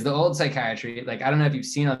 because the old psychiatry, like, I don't know if you've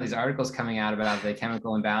seen all these articles coming out about the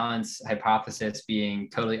chemical imbalance hypothesis being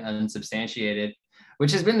totally unsubstantiated,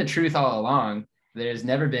 which has been the truth all along. There's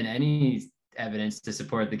never been any evidence to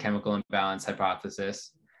support the chemical imbalance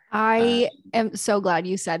hypothesis. I am so glad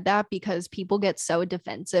you said that, because people get so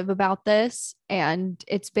defensive about this and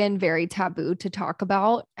it's been very taboo to talk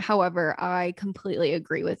about. However, I completely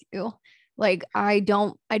agree with you. Like I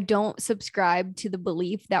don't subscribe to the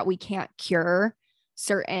belief that we can't cure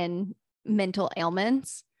certain mental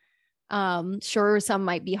ailments. Sure, some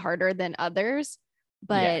might be harder than others,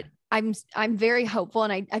 Yeah. but I'm very hopeful,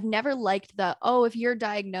 and I've never liked the, oh, if you're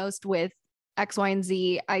diagnosed with X, Y, and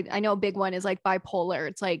Z. I know a big one is like bipolar.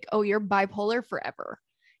 It's like, oh, you're bipolar forever.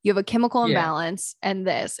 You have a chemical Yeah. imbalance and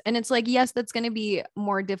this. And it's like, yes, that's going to be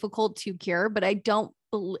more difficult to cure, but I've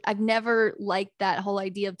never liked that whole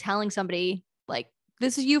idea of telling somebody like,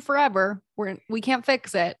 this is you forever. We can't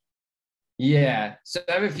fix it. Yeah. So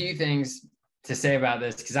I have a few things to say about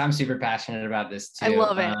this because I'm super passionate about this I too.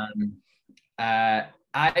 love it.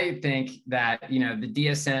 I think that, the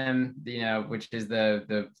DSM, which is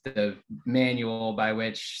the manual by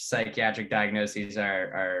which psychiatric diagnoses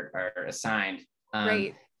are assigned,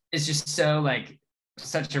 Right. it's just so like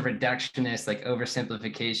such a reductionist, like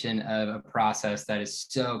oversimplification of a process that is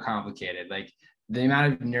so complicated. Like the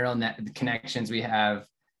amount of neural connections we have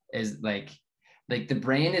is like the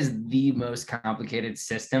brain is the most complicated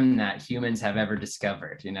system that humans have ever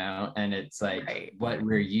discovered, and it's like Right. what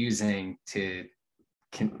we're using to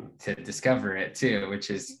discover it too, which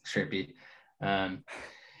is trippy.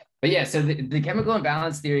 But yeah, so the chemical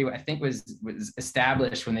imbalance theory, I think, was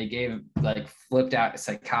established when they gave like flipped out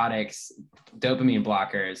psychotics dopamine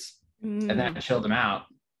blockers, and that chilled them out,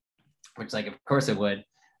 which like of course it would.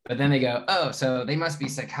 But then they go, oh, so they must be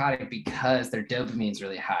psychotic because their dopamine's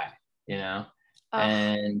really high,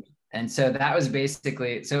 and so that was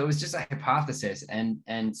basically, so it was just a hypothesis, and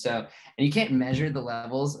you can't measure the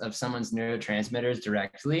levels of someone's neurotransmitters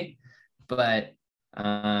directly, but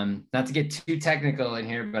not to get too technical in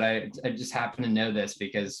here, but I just happen to know this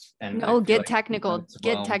because, and no, get technical,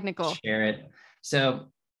 share it. So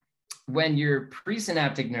when your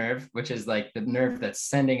presynaptic nerve, which is like the nerve that's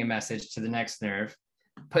sending a message to the next nerve,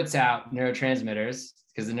 puts out neurotransmitters,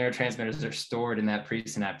 because the neurotransmitters are stored in that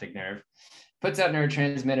presynaptic nerve, puts out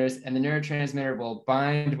neurotransmitters, and the neurotransmitter will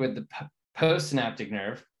bind with the postsynaptic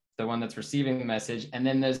nerve, the one that's receiving the message, and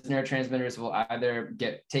then those neurotransmitters will either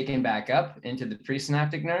get taken back up into the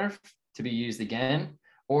presynaptic nerve to be used again,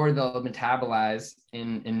 or they'll metabolize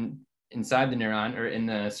inside the neuron or in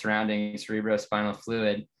the surrounding cerebrospinal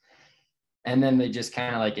fluid, and then they just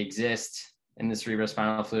kind of like exist in the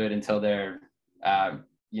cerebrospinal fluid until they're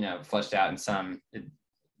flushed out in some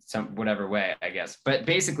whatever way, I guess. But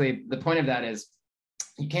basically the point of that is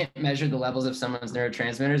you can't measure the levels of someone's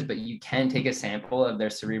neurotransmitters, but you can take a sample of their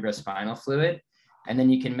cerebrospinal fluid, and then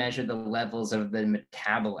you can measure the levels of the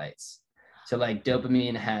metabolites. So like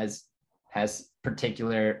dopamine has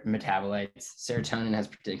particular metabolites, serotonin has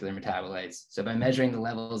particular metabolites. So by measuring the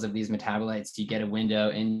levels of these metabolites, you get a window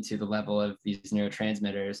into the level of these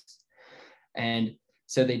neurotransmitters. And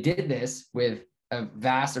so they did this with a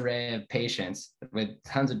vast array of patients with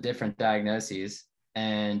tons of different diagnoses.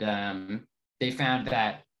 And they found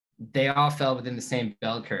that they all fell within the same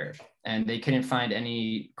bell curve, and they couldn't find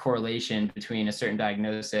any correlation between a certain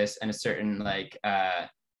diagnosis and a certain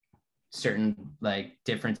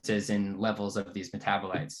differences in levels of these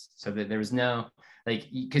metabolites. So that there was no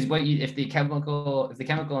because if the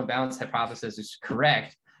chemical imbalance hypothesis is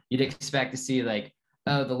correct, you'd expect to see like,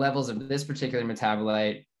 oh, the levels of this particular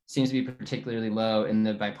metabolite seems to be particularly low in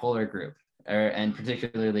the bipolar group, and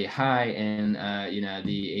particularly high in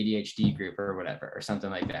the ADHD group or whatever, or something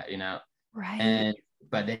like that, Right.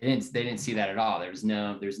 But they didn't see that at all. There's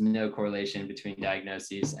no correlation between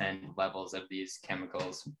diagnoses and levels of these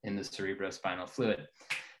chemicals in the cerebrospinal fluid.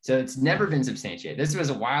 So it's never been substantiated. This was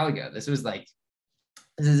a while ago. This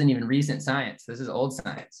isn't even recent science. This is old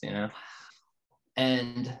science,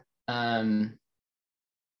 and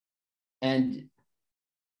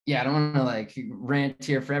yeah, I don't want to like rant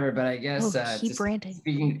here forever, but I guess keep ranting.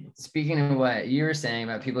 Speaking of what you were saying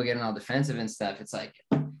about people getting all defensive and stuff, it's like,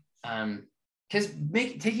 because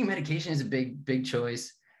taking medication is a big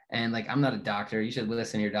choice, and like I'm not a doctor. You should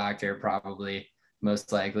listen to your doctor, probably,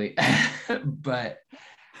 most likely,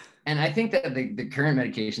 and I think that the current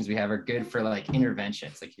medications we have are good for like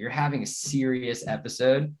interventions. Like you're having a serious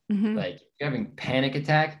episode, like you're having panic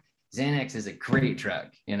attack, Xanax is a great drug,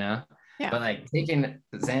 Yeah. But like taking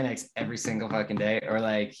Xanax every single fucking day, or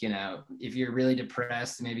like, if you're really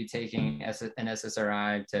depressed, maybe taking an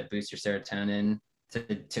SSRI to boost your serotonin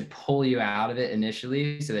to pull you out of it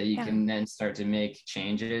initially, so that you can then start to make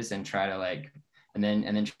changes and try to like, and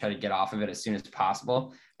then try to get off of it as soon as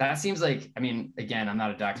possible. That seems like, I mean, again, I'm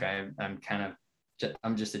not a doctor. I'm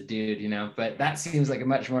just a dude, but that seems like a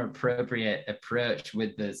much more appropriate approach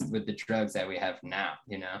with the drugs that we have now,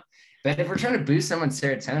 But if we're trying to boost someone's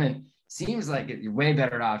serotonin, seems like you're way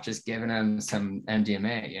better off just giving them some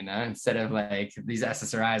MDMA, you know, instead of like these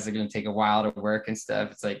SSRIs are going to take a while to work and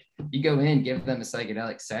stuff. It's like you go in, give them a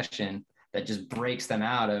psychedelic session that just breaks them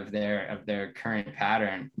out of their current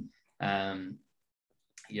pattern.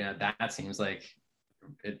 Yeah, that seems like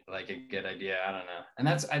a good idea. I don't know. And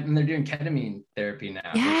they're doing ketamine therapy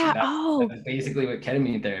now. Yeah. That's basically what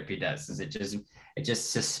ketamine therapy does, is it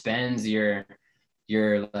just suspends your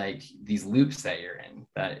like these loops that you're in,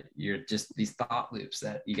 that you're just these thought loops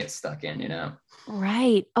that you get stuck in, you know?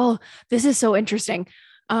 Right. Oh, this is so interesting.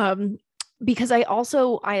 Because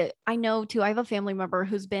I know too, I have a family member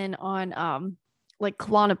who's been on like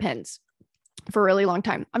Klonopins for a really long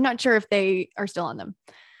time. I'm not sure if they are still on them,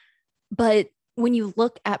 but when you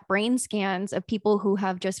look at brain scans of people who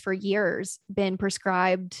have just for years been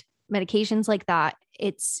prescribed medications like that,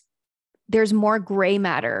 there's more gray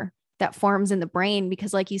matter that forms in the brain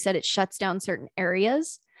because, like you said, it shuts down certain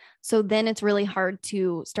areas. So then it's really hard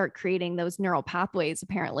to start creating those neural pathways,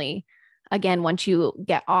 apparently, again, once you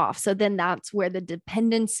get off. So then that's where the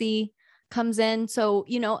dependency comes in. So,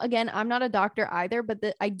 again, I'm not a doctor either, but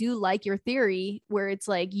I do like your theory where it's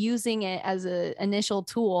like using it as an initial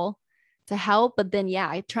tool to help, but then,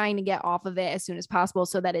 trying to get off of it as soon as possible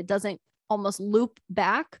so that it doesn't almost loop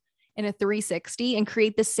back in a 360 and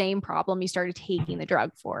create the same problem you started taking the drug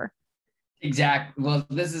for. Exactly. Well,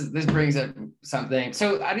 this brings up something.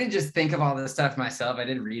 So I didn't just think of all this stuff myself. I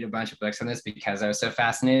did read a bunch of books on this because I was so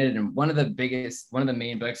fascinated. And one of the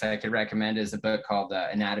main books I could recommend is a book called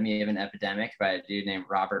Anatomy of an Epidemic by a dude named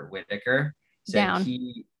Robert Whitaker. So Down.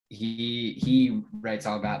 he writes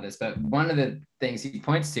all about this. But one of the things he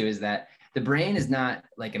points to is that the brain is not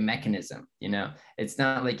like a mechanism, it's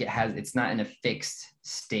not like it's not in a fixed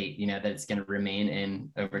state, that it's going to remain in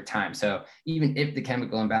over time. So even if the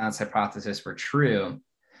chemical imbalance hypothesis were true,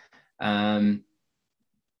 let's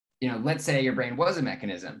say your brain was a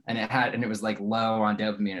mechanism and it was like low on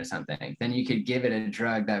dopamine or something, then you could give it a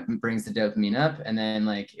drug that brings the dopamine up and then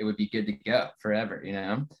like it would be good to go forever,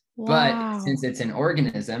 Wow. But since it's an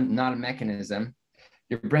organism, not a mechanism,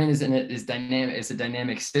 your brain is dynamic. It's a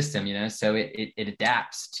dynamic system, so it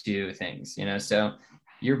adapts to things, so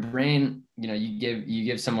your brain, you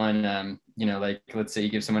give someone, like let's say you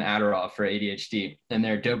give someone Adderall for ADHD and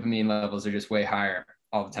their dopamine levels are just way higher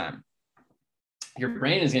all the time. Your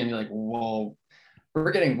brain is going to be like, well,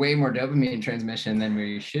 we're getting way more dopamine transmission than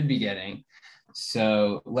we should be getting.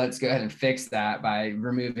 So let's go ahead and fix that by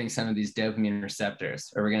removing some of these dopamine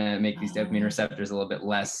receptors, or we're going to make these dopamine receptors a little bit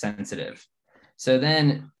less sensitive. So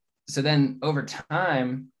then over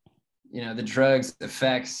time, the drug's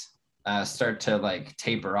effects start to like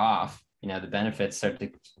taper off. The benefits start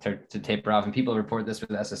to taper off, and people report this with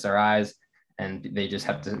SSRIs, and they just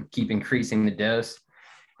have to keep increasing the dose.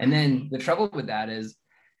 And then the trouble with that is,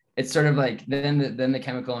 it's sort of like then the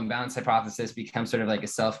chemical imbalance hypothesis becomes sort of like a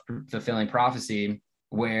self-fulfilling prophecy,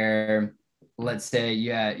 where let's say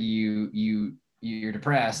you're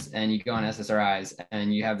depressed and you go on SSRIs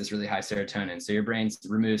and you have this really high serotonin. So your brain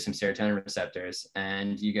removes some serotonin receptors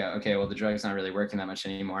and you go, okay, well, the drug's not really working that much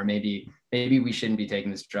anymore. Maybe we shouldn't be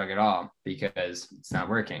taking this drug at all because it's not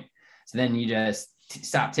working. So then you just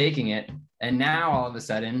stop taking it. And now all of a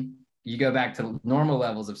sudden you go back to normal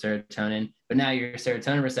levels of serotonin, but now your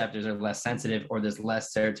serotonin receptors are less sensitive, or there's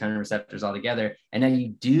less serotonin receptors altogether. And now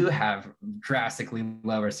you do have drastically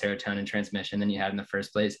lower serotonin transmission than you had in the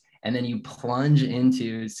first place. And then you plunge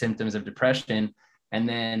into symptoms of depression. And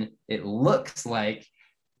then it looks like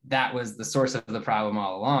that was the source of the problem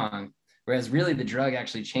all along. Whereas really the drug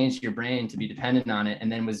actually changed your brain to be dependent on it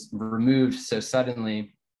and then was removed so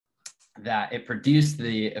suddenly that it produced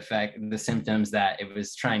the symptoms that it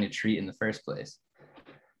was trying to treat in the first place.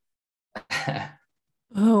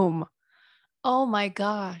 Boom. Oh my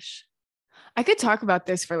gosh. I could talk about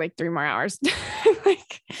this for like 3 more hours.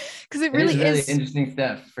 Because it really is interesting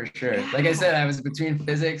stuff for sure. Yeah. Like I said, I was between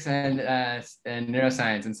physics and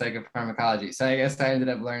neuroscience and psychopharmacology. So I guess I ended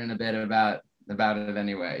up learning a bit about it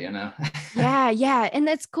anyway, Yeah. And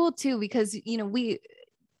that's cool too, because,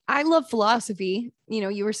 I love philosophy.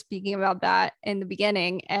 You were speaking about that in the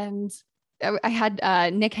beginning, and I had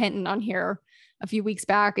Nick Hinton on here a few weeks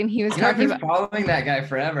back, and he was talking about following that guy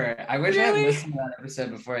forever. I wish I had listened to that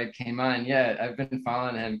episode before I came on. Yeah, I've been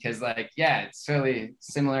following him because, it's really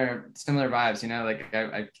similar vibes. Like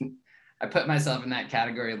I put myself in that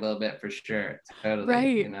category a little bit for sure. Totally.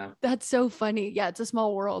 Right. That's so funny. Yeah, it's a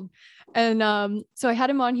small world. And so I had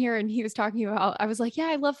him on here, and he was talking about. I was like, yeah,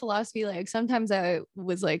 I love philosophy. Like sometimes I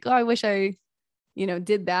was like, oh, I wish I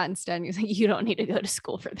did that instead. And he was like, you don't need to go to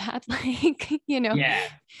school for that. Yeah.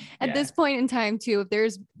 At this point in time too, if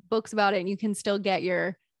there's books about it and you can still get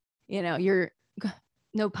your, your,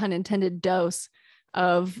 no pun intended, dose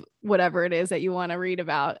of whatever it is that you want to read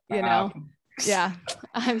about, Wow. Yeah,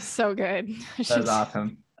 I'm so good. That's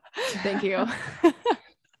awesome. Thank you.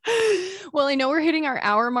 Well, I know we're hitting our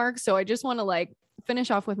hour mark, so I just want to like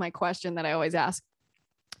finish off with my question that I always ask.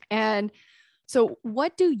 And so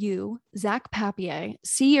what do you, Zach Papier,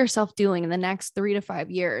 see yourself doing in the next 3 to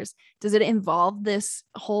 5 years? Does it involve this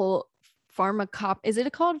whole is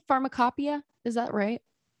it called pharmacopoeia? Is that right?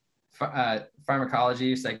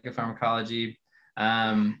 Pharmacology, psychopharmacology.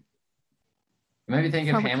 You might be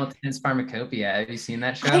thinking of Hamilton's Pharmacopoeia. Have you seen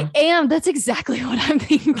that show? I am. That's exactly what I'm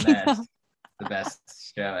thinking of. The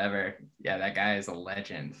best show ever. Yeah, that guy is a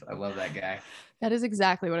legend. I love that guy. That is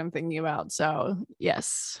exactly what I'm thinking about. So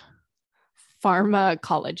yes,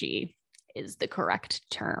 pharmacology is the correct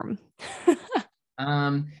term.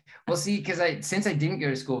 Well, see, because since I didn't go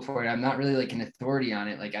to school for it, I'm not really like an authority on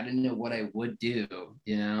it. Like I didn't know what I would do,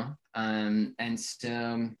 and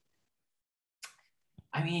so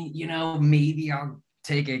I mean, maybe I'll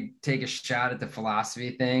take a shot at the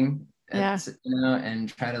philosophy thing,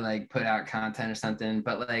 and try to like put out content or something.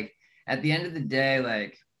 But like at the end of the day,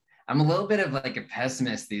 like I'm a little bit of like a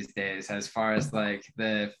pessimist these days as far as like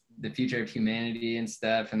the future of humanity and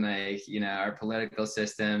stuff, and like our political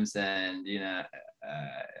systems and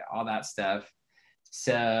all that stuff.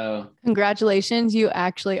 So congratulations, you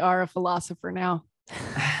actually are a philosopher now.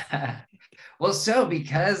 Well, so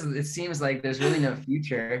because it seems like there's really no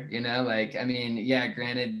future, like, I mean, yeah,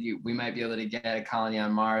 granted, we might be able to get a colony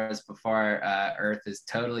on Mars before Earth is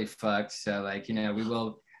totally fucked. So like, we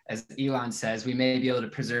will, as Elon says, we may be able to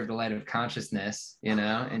preserve the light of consciousness,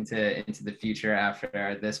 into the future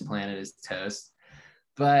after this planet is toast.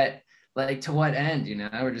 But like, to what end?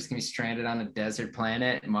 We're just gonna be stranded on a desert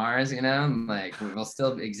planet, Mars, like we'll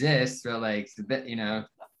still exist, but like,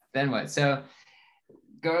 then what? So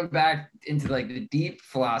going back into like the deep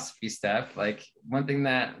philosophy stuff, like one thing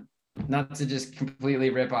that, not to just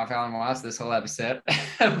completely rip off Alan Watts this whole episode,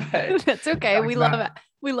 but that's okay. We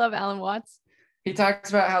love Alan Watts. He talks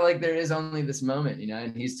about how like there is only this moment,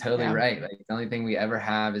 and he's totally right. Like the only thing we ever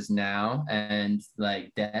have is now, and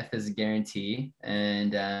like death is a guarantee.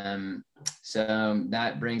 And so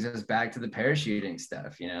that brings us back to the parachuting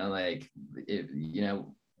stuff, like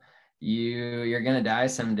you're gonna die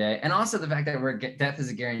someday. And also the fact that death is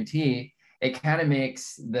a guarantee, it kind of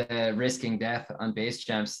makes the risking death on base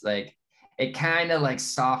jumps, like it kind of like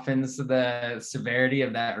softens the severity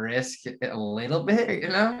of that risk a little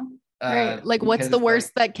bit, right, like what's the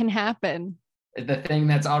worst that can happen? The thing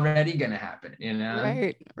that's already gonna happen,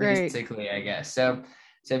 right basically, I guess. So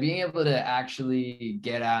being able to actually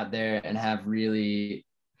get out there and have really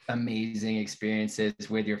amazing experiences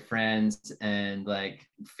with your friends and like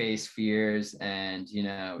face fears and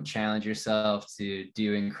challenge yourself to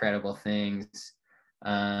do incredible things,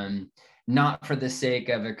 not for the sake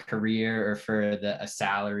of a career or for a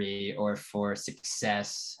salary or for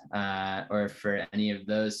success, or for any of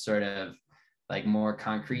those sort of like more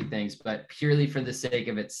concrete things, but purely for the sake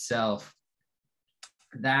of itself.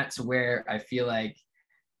 That's where I feel like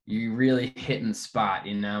you really hit in the spot,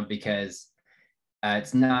 because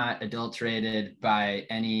it's not adulterated by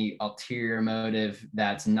any ulterior motive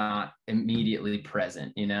that's not immediately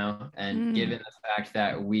present, and given the fact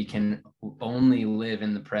that we can only live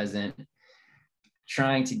in the present,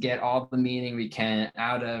 trying to get all the meaning we can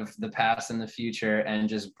out of the past and the future and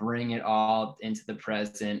just bring it all into the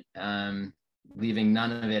present, leaving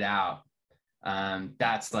none of it out.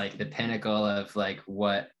 That's like the pinnacle of like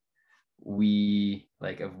what life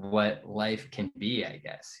can be, I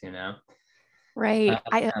guess, Right.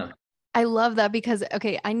 I love that because,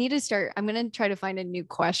 okay, I'm going to try to find a new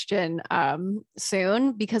question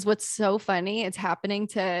soon, because what's so funny, it's happening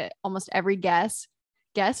to almost every guest.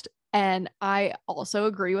 And I also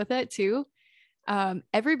agree with it too.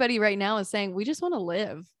 Everybody right now is saying, we just want to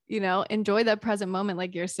live, enjoy that present moment,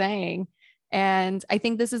 like you're saying. And I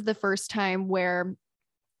think this is the first time where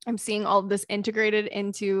I'm seeing all of this integrated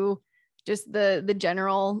into just the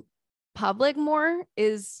general public more.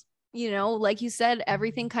 Is, like you said,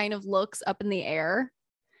 everything kind of looks up in the air,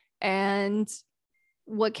 and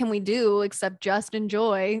what can we do except just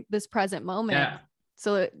enjoy this present moment? Yeah.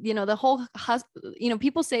 So, the whole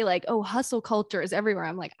people say like, oh, hustle culture is everywhere.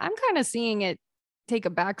 I'm like, I'm kind of seeing it take a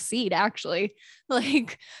back seat, actually.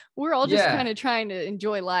 Like we're all just kind of trying to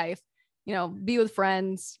enjoy life, be with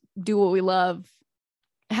friends, do what we love,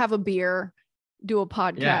 have a beer, do a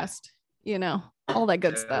podcast, all that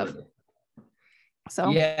good stuff.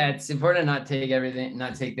 So yeah, it's important to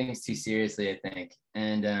not take things too seriously, I think.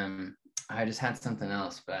 And I just had something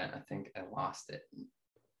else, but I think I lost it.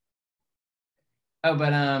 Oh,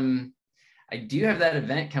 but I do have that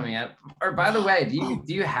event coming up. Or by the way,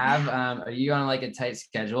 do you have are you on like a tight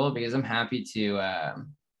schedule? Because I'm happy to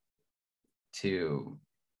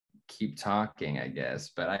keep talking, I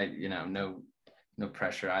guess. But no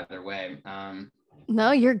pressure either way.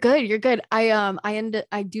 No, you're good. You're good.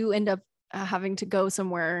 I do end up having to go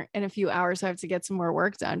somewhere in a few hours. So I have to get some more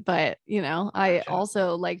work done. But I Gotcha.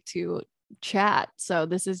 also like to chat. So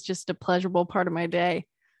this is just a pleasurable part of my day.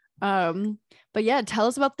 But yeah, tell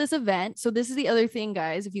us about this event. So this is the other thing,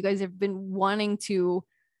 guys. If you guys have been wanting to,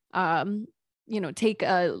 take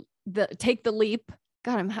the leap.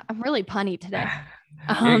 God, I'm really punny today.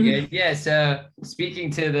 You're good. Yeah. So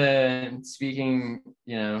speaking, to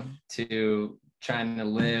trying to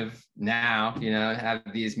live now, have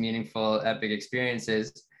these meaningful, epic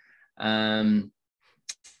experiences. I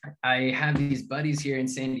have these buddies here in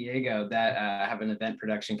San Diego that have an event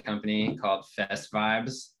production company called Fest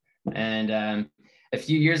Vibes. And a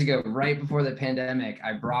few years ago, right before the pandemic,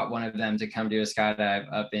 I brought one of them to come do a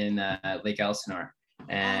skydive up in Lake Elsinore.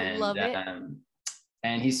 And I love it.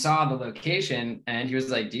 And he saw the location and he was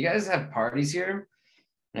like, "Do you guys have parties here?"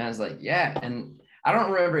 And I was like, "Yeah." And I don't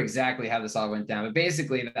remember exactly how this all went down, but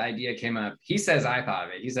basically the idea came up. He says I thought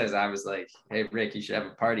of it. He says I was like, "Hey, Rick, you should have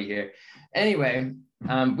a party here." Anyway,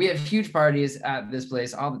 we have huge parties at this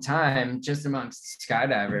place all the time, just amongst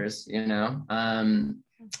skydivers,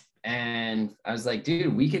 and I was like,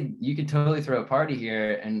 "Dude, you could totally throw a party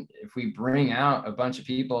here. And if we bring out a bunch of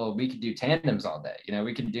people, we could do tandems all day.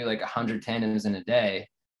 We could do like 100 tandems in a day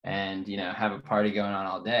and, have a party going on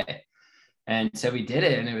all day." And so we did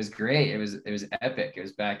it and it was great. It was epic. It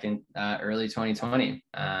was back in early 2020.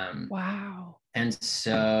 Wow. And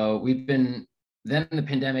so then the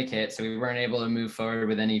pandemic hit. So we weren't able to move forward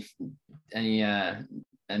with any and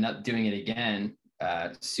not doing it again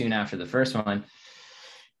soon after the first one.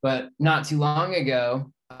 But not too long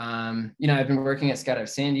ago, I've been working at Skydive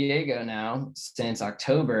San Diego now since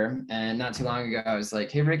October. And not too long ago, I was like,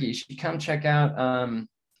 "Hey, Ricky, you should come check out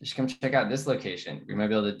this location. We might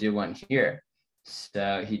be able to do one here."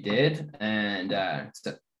 So he did. And it's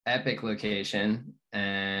an epic location.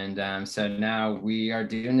 And so now we are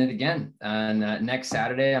doing it again. And next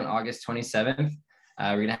Saturday on August 27th,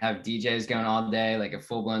 we're going to have DJs going all day, like a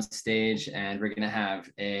full-blown stage, and we're going to have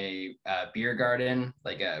a beer garden,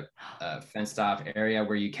 like a fenced-off area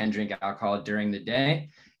where you can drink alcohol during the day.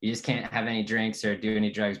 You just can't have any drinks or do any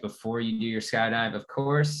drugs before you do your skydive, of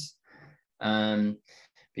course. But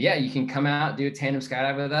yeah, you can come out, do a tandem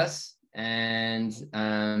skydive with us. And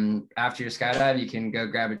after your skydive, you can go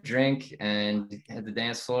grab a drink and hit the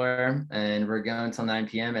dance floor. And we're going until 9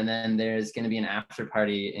 p.m. And then there's going to be an after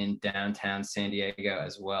party in downtown San Diego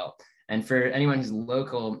as well. And for anyone who's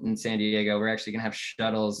local in San Diego, we're actually going to have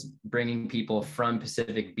shuttles bringing people from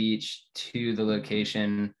Pacific Beach to the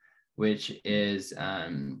location, which is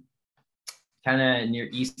kind of near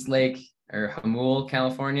East Lake or Jamul,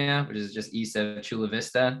 California, which is just east of Chula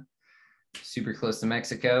Vista, super close to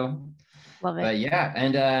Mexico. Love it. But yeah,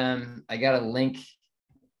 and I got a link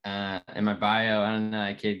in my bio. I don't know,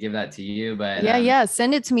 I could give that to you, but yeah,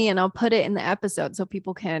 send it to me and I'll put it in the episode so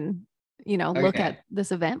people can, look at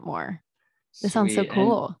this event more. This sounds so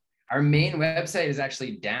cool. And our main website is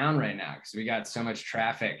actually down right now because we got so much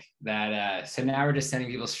traffic that so now we're just sending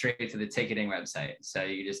people straight to the ticketing website. So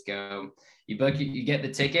you just go, you book, you get the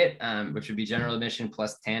ticket, which would be general admission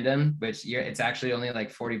plus tandem, which it's actually only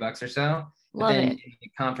like $40 or so. But then in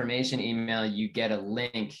the confirmation email, you get a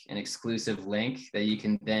link, an exclusive link that you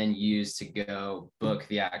can then use to go book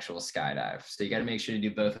the actual skydive. So you got to make sure to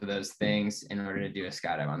do both of those things in order to do a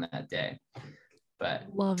skydive on that day. But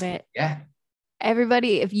love it. Yeah.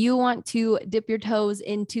 Everybody, if you want to dip your toes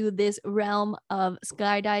into this realm of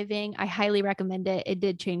skydiving, I highly recommend it. It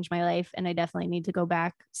did change my life and I definitely need to go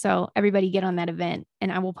back. So everybody get on that event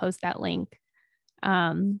and I will post that link.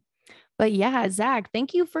 But yeah, Zach,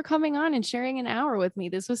 thank you for coming on and sharing an hour with me.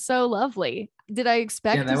 This was so lovely. Did I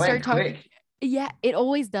expect to start talking? Yeah, it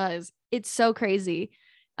always does. It's so crazy.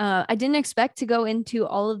 I didn't expect to go into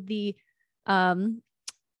all of the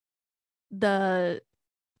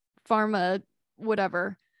pharma,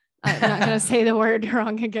 whatever. I'm not going to say the word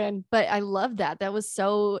wrong again, but I love that. That was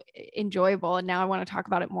so enjoyable. And now I want to talk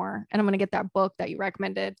about it more. And I'm going to get that book that you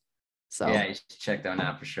recommended. So yeah, you should check that one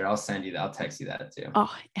out for sure. I'll text you that too.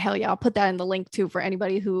 Oh, hell yeah. I'll put that in the link too for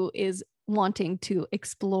anybody who is wanting to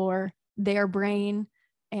explore their brain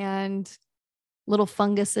and little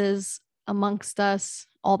funguses amongst us,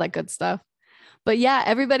 all that good stuff. But yeah,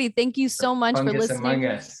 everybody, thank you so much for listening. Among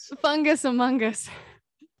us. Fungus among us.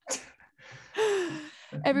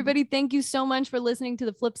 Everybody, thank you so much for listening to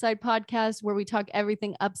the Flipside podcast, where we talk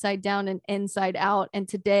everything upside down and inside out. And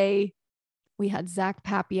today we had Zach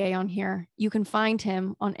Papier on here. You can find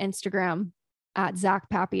him on Instagram at Zach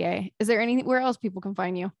Papier. Is there anything where else people can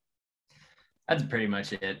find you? That's pretty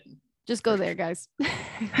much it. Just go there, guys.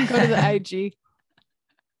 Go to the IG.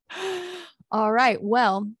 All right.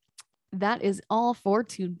 Well, that is all for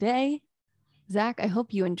today. Zach, I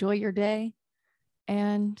hope you enjoy your day.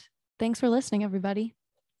 And thanks for listening, everybody.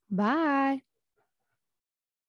 Bye.